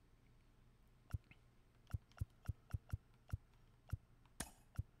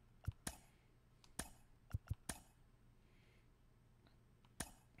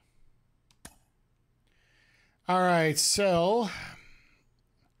 All right, so I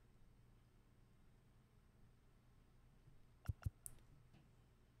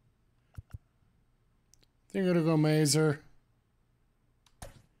think I'm gonna go Mazer.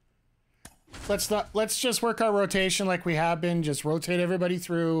 Let's just work our rotation like we have been. Just rotate everybody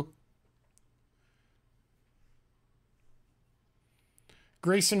through.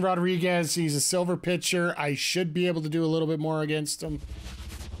 Grayson Rodriguez, he's a silver pitcher. I should be able to do a little bit more against him.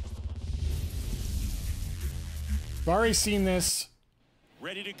 I've already seen this.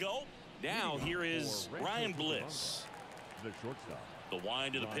 ready to go. Now here is Ryan Bliss. The shortstop. The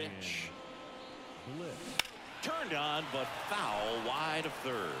wind of the pitch. Turned on, but foul wide of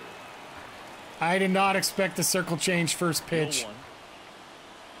third. I did not expect the circle change first pitch.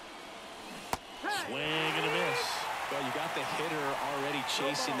 Swing and a miss. Well, you got the hitter already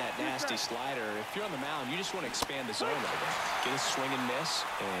chasing that nasty slider. If you're on the mound, you just want to expand the zone right there. Get a swing and miss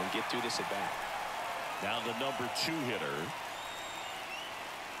and get through this at bat. Now the number 2 hitter.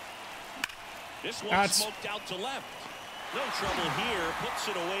 This one smoked out to left. No trouble here. Puts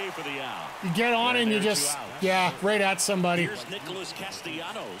it away for the out. You get on and you just, yeah, right at somebody. Here's Nicholas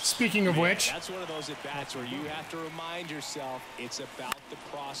Castellanos. Speaking of which. That's one of those at-bats where you have to remind yourself it's about the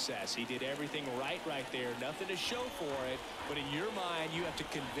process. He did everything right there. Nothing to show for it. But in your mind, you have to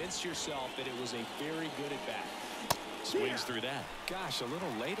convince yourself that it was a very good at-bat. Swings through that. Gosh, a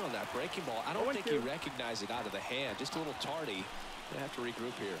little late on that breaking ball. I don't think he recognized it out of the hand. Just a little tardy. Gonna have to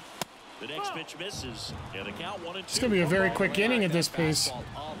regroup here. The next pitch misses. And the count 1-2. It's going to be a very quick inning at this pace. Up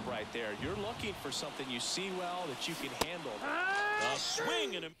right there. You're looking for something you see well that you can handle. A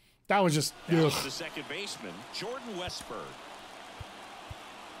swing and a... That was just, that was the second baseman, Jordan Westberg.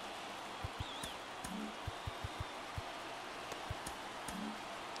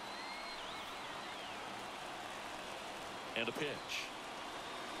 And a pitch.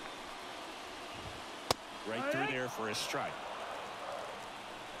 Right through there for a strike.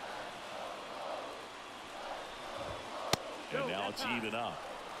 And now it's even up.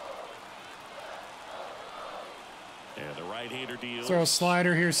 And the right-hander deals. Throw a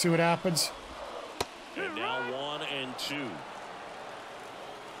slider here, see what happens. And now 1-2.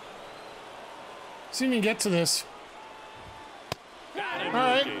 See if we can get to this. Got him. All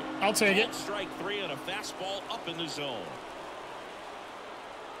right, I'll take it. Strike 3 on a fastball up in the zone.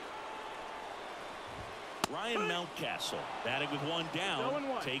 Ryan Mountcastle batting with 1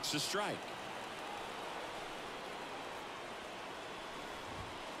 down, takes a strike.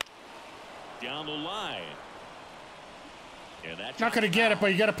 Down the line. And that's Not going to get it,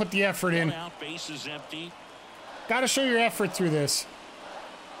 but you got to put the effort in. Out, base is empty. Got to show your effort through this.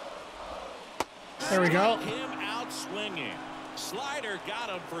 There we go. Him out swinging. Slider got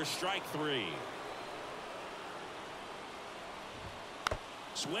him for strike 3.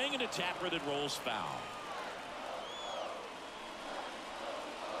 Swing and a tapper that rolls foul.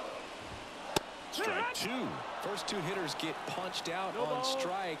 Strike 2. First 2 hitters get punched out on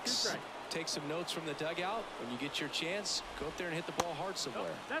strikes. Take some notes from the dugout. When you get your chance, go up there and hit the ball hard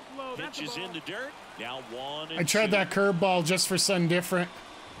somewhere. Pitch is in the dirt. Now 1-2. I tried that curveball just for something different.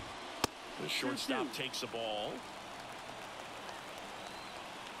 The shortstop takes the ball.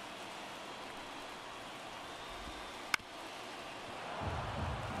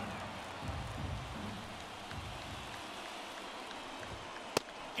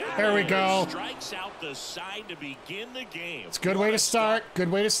 There we go. Strikes out the side to begin the game. It's a good way to start. Good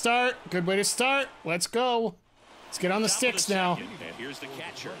way to start. Good way to start. Let's go. Let's get on the sticks now. And here's the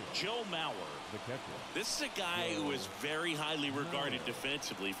catcher, Joe Mauer. This is a guy who is very highly regarded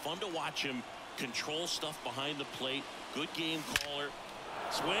defensively. Fun to watch him control stuff behind the plate. Good game caller.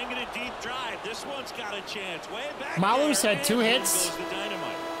 Swinging a deep drive. This one's got a chance. Way back. Mauer's there, had 2 hits. goes the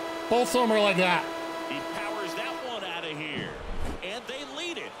dynamite. Both of them are like that. He powers that one out of here. And they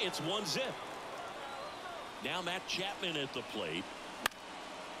lead it. It's 1-0. Now Matt Chapman at the plate.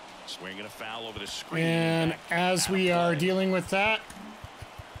 Swinging a foul over the screen. And as we are dealing with that,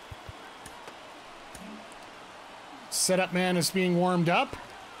 setup man is being warmed up.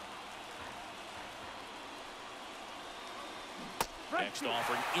 Next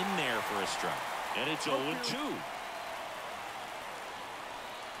offering in there for a strike. And it's 0-2.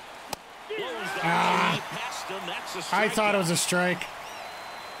 Past him. That's a strike. I thought it was a strike.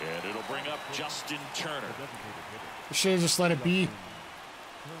 And it'll bring up Justin Turner. I should have just let it be.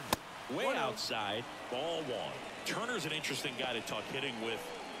 Way outside, ball 1. Turner's an interesting guy to talk hitting with.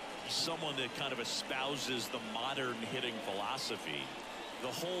 Someone that kind of espouses the modern hitting philosophy. The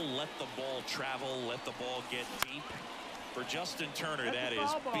whole let the ball travel, let the ball get deep. For Justin Turner, that is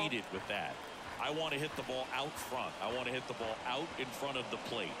beat it with that. I want to hit the ball out front. I want to hit the ball out in front of the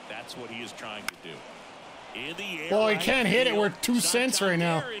plate. That's what he is trying to do. In the air. Well, he can't hit it. We're 2 cents right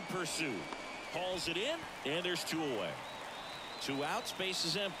now. In pursuit. Hauls it in, and there's 2 away. 2 out, space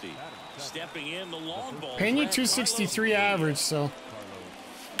is empty. Stepping in the long ball. Paying you 263 average, so.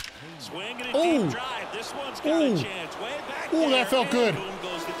 Swinging a deep drive. This one's got a chance. Way back there. That felt good. Boom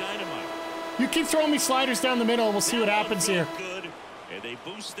goes the dynamite. You keep throwing me sliders down the middle, and we'll see what happens here. Good, and they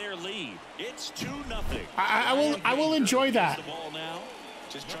boost their lead. It's 2-0. I will enjoy that. The ball now.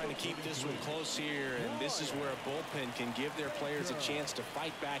 Just trying to keep this one close here, and this is where a bullpen can give their players a chance to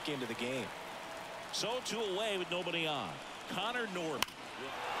fight back into the game. So 2 away with nobody on. Connor Norby.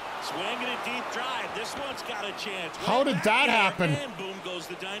 Swinging a deep drive. This one's got a chance. How did that happen? And boom goes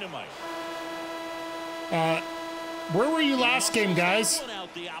the dynamite. Where were you last game, guys? One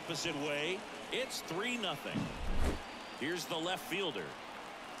out the opposite way. It's 3-0. Here's the left fielder.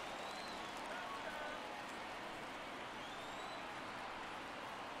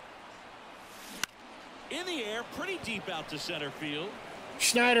 In the air, pretty deep out to center field.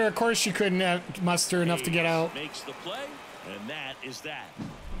 Schneider, of course, you couldn't muster enough to get out. Makes the play, and that is that.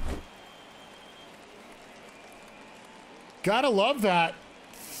 Gotta love that.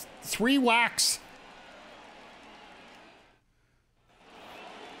 3 whacks.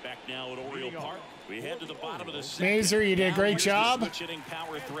 Back now at Oriole Park. We head to the bottom of the 2nd. Mazer, you did a great job. Switch-hitting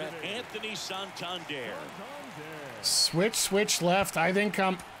power threat, Anthony Santander. Switch left. I think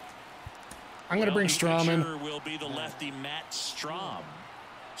I'm going to bring Strom in. Will be the lefty Matt Strom.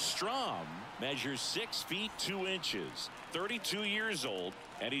 Strom measures 6 feet 2 inches, 32 years old,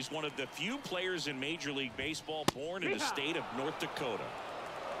 and he's one of the few players in Major League Baseball born in the state of North Dakota.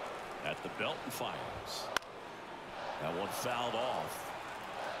 At the belt and fires. That one fouled off.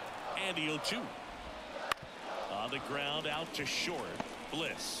 And the 0-2. On the ground out to short.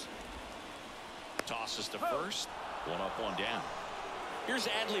 Bliss. Tosses to first. 1 up, 1 down. Here's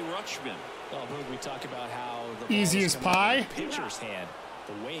Adley Rutschman. Well, we talk about how the easy as pie. Pitcher's hand.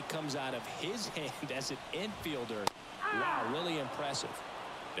 The way it comes out of his hand as an infielder. Wow, really impressive.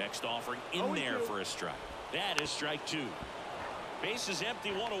 Next offering in there for a strike. That is strike 2. Bases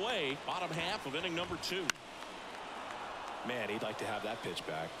empty, 1 away. Bottom half of inning number 2. Man, he'd like to have that pitch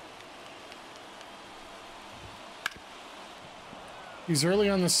back. He's early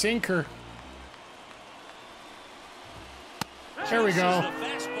on the sinker. There we go. The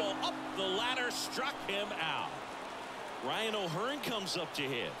fastball up the ladder struck him out. Ryan O'Hearn comes up to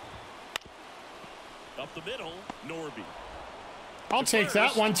hit. Up the middle, Norby. I'll take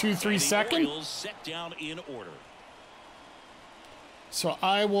that. 1, 2, 3 second. Orioles set down in order. So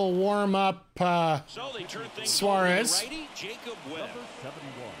I will warm up So they turn things Suarez. over to righty, Jacob Webb.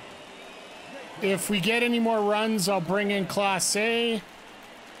 If we get any more runs, I'll bring in Class A.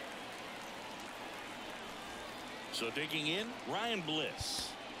 So digging in, Ryan Bliss.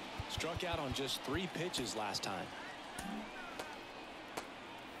 Struck out on just 3 pitches last time.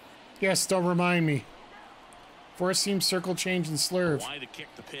 Yes, don't remind me. 4-seam, circle change, and slurve. Why to kick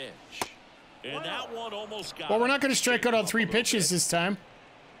the pitch? And that one almost got. Well, we're not going to strike out on 3 pitches this time.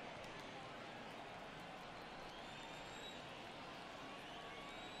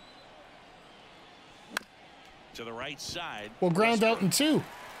 To the right side. We'll ground out in 2.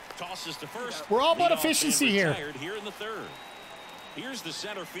 Tosses to first. We're all about Leadoff efficiency man here. retired here in the 3rd. Here's the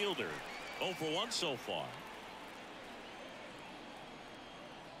center fielder. 0 for 1 so far.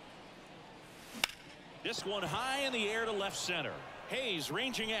 This one high in the air to left center. Hayes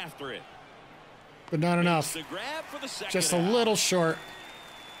ranging after it. But not enough. The grab for the second Just a out. little short.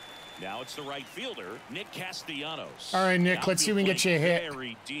 Now it's the right fielder, Nick Castellanos. All right, Nick, let's see if we can get you a hit.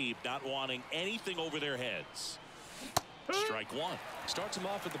 Very deep, not wanting anything over their heads. Strike one. Starts him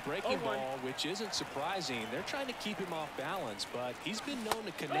off with the breaking ball, which isn't surprising. They're trying to keep him off balance, but he's been known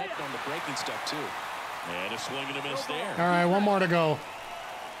to connect on the breaking stuff too. And a swing and a miss there. All right, one more to go.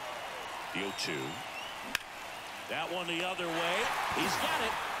 The 0-2. That one the other way. He's got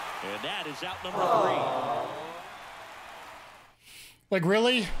it. And that is out number 3. Like,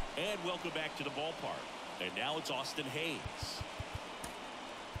 really? And welcome back to the ballpark. And now it's Austin Hayes.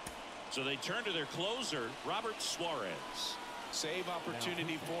 So they turn to their closer, Robert Suarez. Save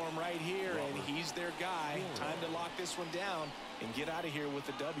opportunity for him right here, and he's their guy. Time to lock this one down and get out of here with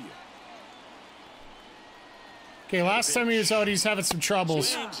the W. Okay, last time he was out, he's having some troubles.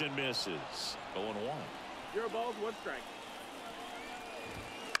 Swings and misses. 0-1. You're a ball, 1 strike.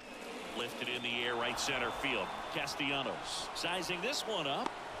 Lifted in the air, right center field. Castellanos sizing this one up.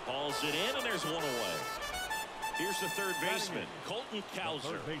 Hauls it in, and there's one away. Here's the third baseman, Colton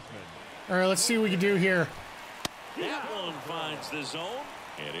Cowser. All right, let's see what we can do here. That one finds the zone,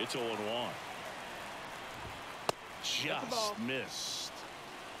 and it's 0-1. Just missed.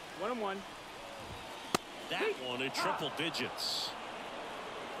 1-1. That one in triple digits.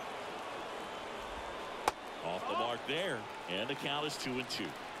 Off the mark there, and the count is 2-2.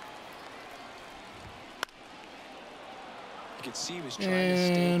 You can see he was trying to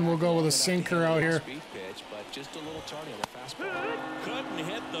And we'll go with a sinker out here. Speed pitch, but just a little tardy on the fastball. Couldn't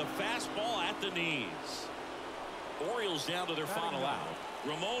hit the fastball at the knees. Orioles down to their final out.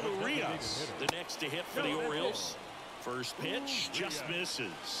 Ramon Urias, the next to hit for the Orioles. First pitch just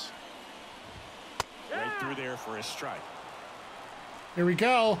misses. Right through there for a strike. Here we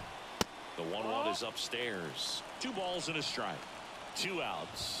go. The 1-1 is upstairs. 2 balls and a strike. 2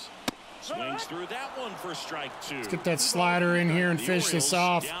 outs. Swings through that one for strike 2. Let's get that slider in here and The finish this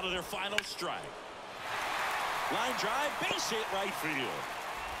Orioles off. down to their final strike. Line drive, base hit right field.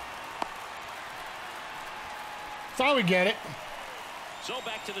 Thought we'd get it. So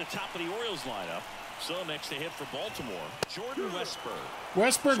back to the top of the Orioles lineup. So next to hit for Baltimore, Jordan Westburg.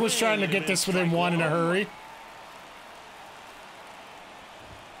 Westberg was trying to get this within 1 in a hurry.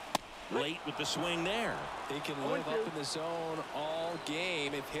 Late with the swing there. He can live up in the zone all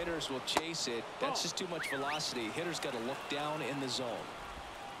game if hitters will chase it. That's just too much velocity. Hitters got to look down in the zone.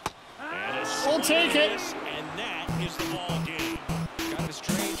 And a We'll take it. miss, and that is the ball game. Kind of a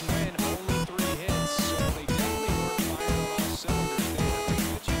strange win, only 3 hits. So they definitely were firing on all cylinders there. The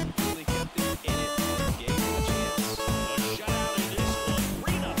pitching really kept it in it and gave them a chance. A shutout in this one,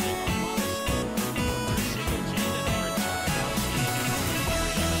 3-0 Boston. For Cincinatti and our entire house.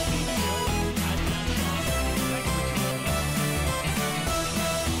 MLB show. I'm John Shaw. Thanks for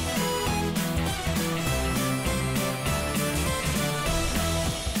tuning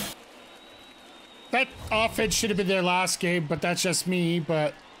in. That offense should have been there last game, but that's just me.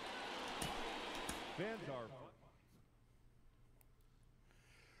 But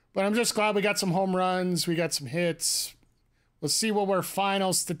I'm just glad we got some home runs. We got some hits. We'll see what our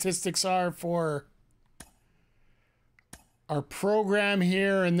final statistics are for our program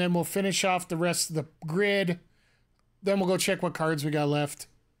here, and then we'll finish off the rest of the grid. Then we'll go check what cards we got left.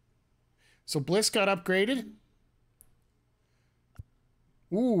 So Bliss got upgraded.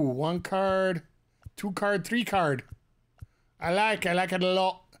 Ooh, 1 card. 2 card, 3 card. I like it a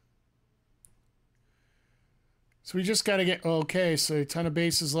lot. So we just got to get, okay, so a ton of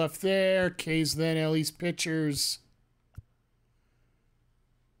bases left there. K's then, Ellie's pitchers.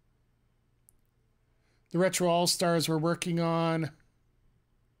 The Retro All-Stars we're working on.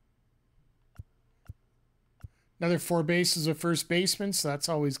 Another 4 bases of first baseman, so that's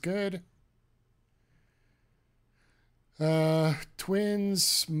always good.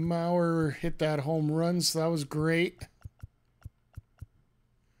 Twins, Mauer hit that home run, so that was great.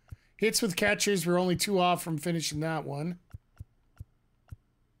 Hits with catchers, we're only 2 off from finishing that one.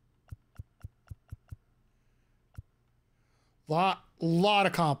 Lot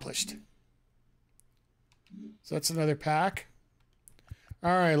accomplished. So that's another pack.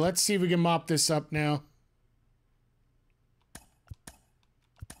 All right, let's see if we can mop this up now.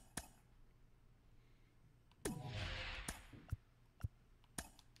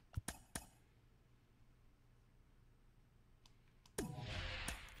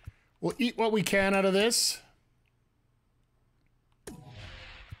 We'll eat what we can out of this.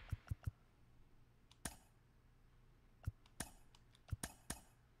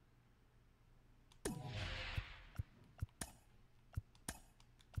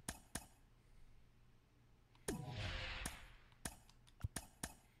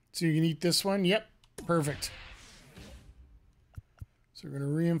 So you can eat this one? Yep. Perfect. So we're going to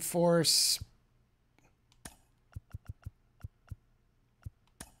reinforce.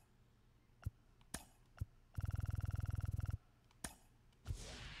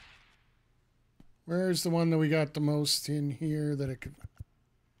 Where's the one that we got the most in here that it could...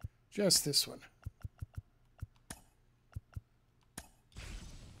 Just this one.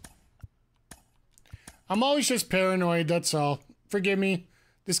 I'm always just paranoid, that's all. Forgive me.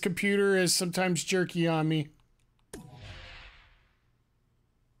 This computer is sometimes jerky on me.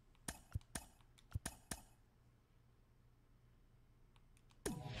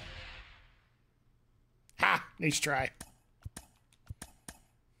 Ha! Nice try.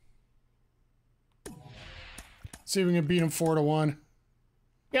 See if we can beat him 4-1.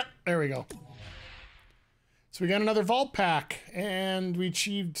 Yep, there we go. So we got another vault pack, and we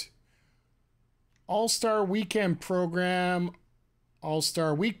achieved All-Star Weekend Program,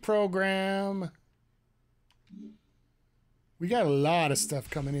 All-Star Week Program. We got a lot of stuff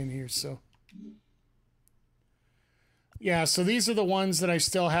coming in here, so. Yeah, so these are the ones that I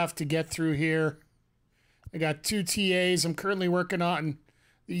still have to get through here. I got 2 TAs. I'm currently working on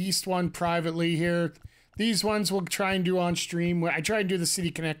the East one privately here. These ones we'll try and do on stream. I try and do the City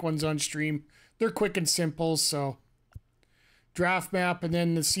Connect ones on stream. They're quick and simple, so. Draft map and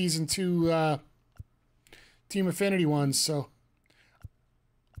then the Season 2 Team Affinity ones, so.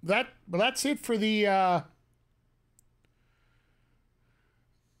 That's it for the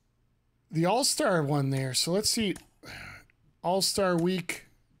All-Star one there. So let's see. All-Star Week.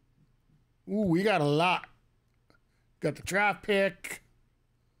 Ooh, we got a lot. Got the draft pick.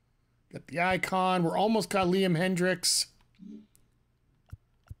 Got the icon. We're almost got Liam Hendricks.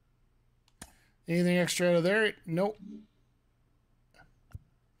 Anything extra out of there? Nope.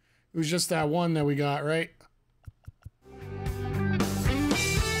 It was just that one that we got, right?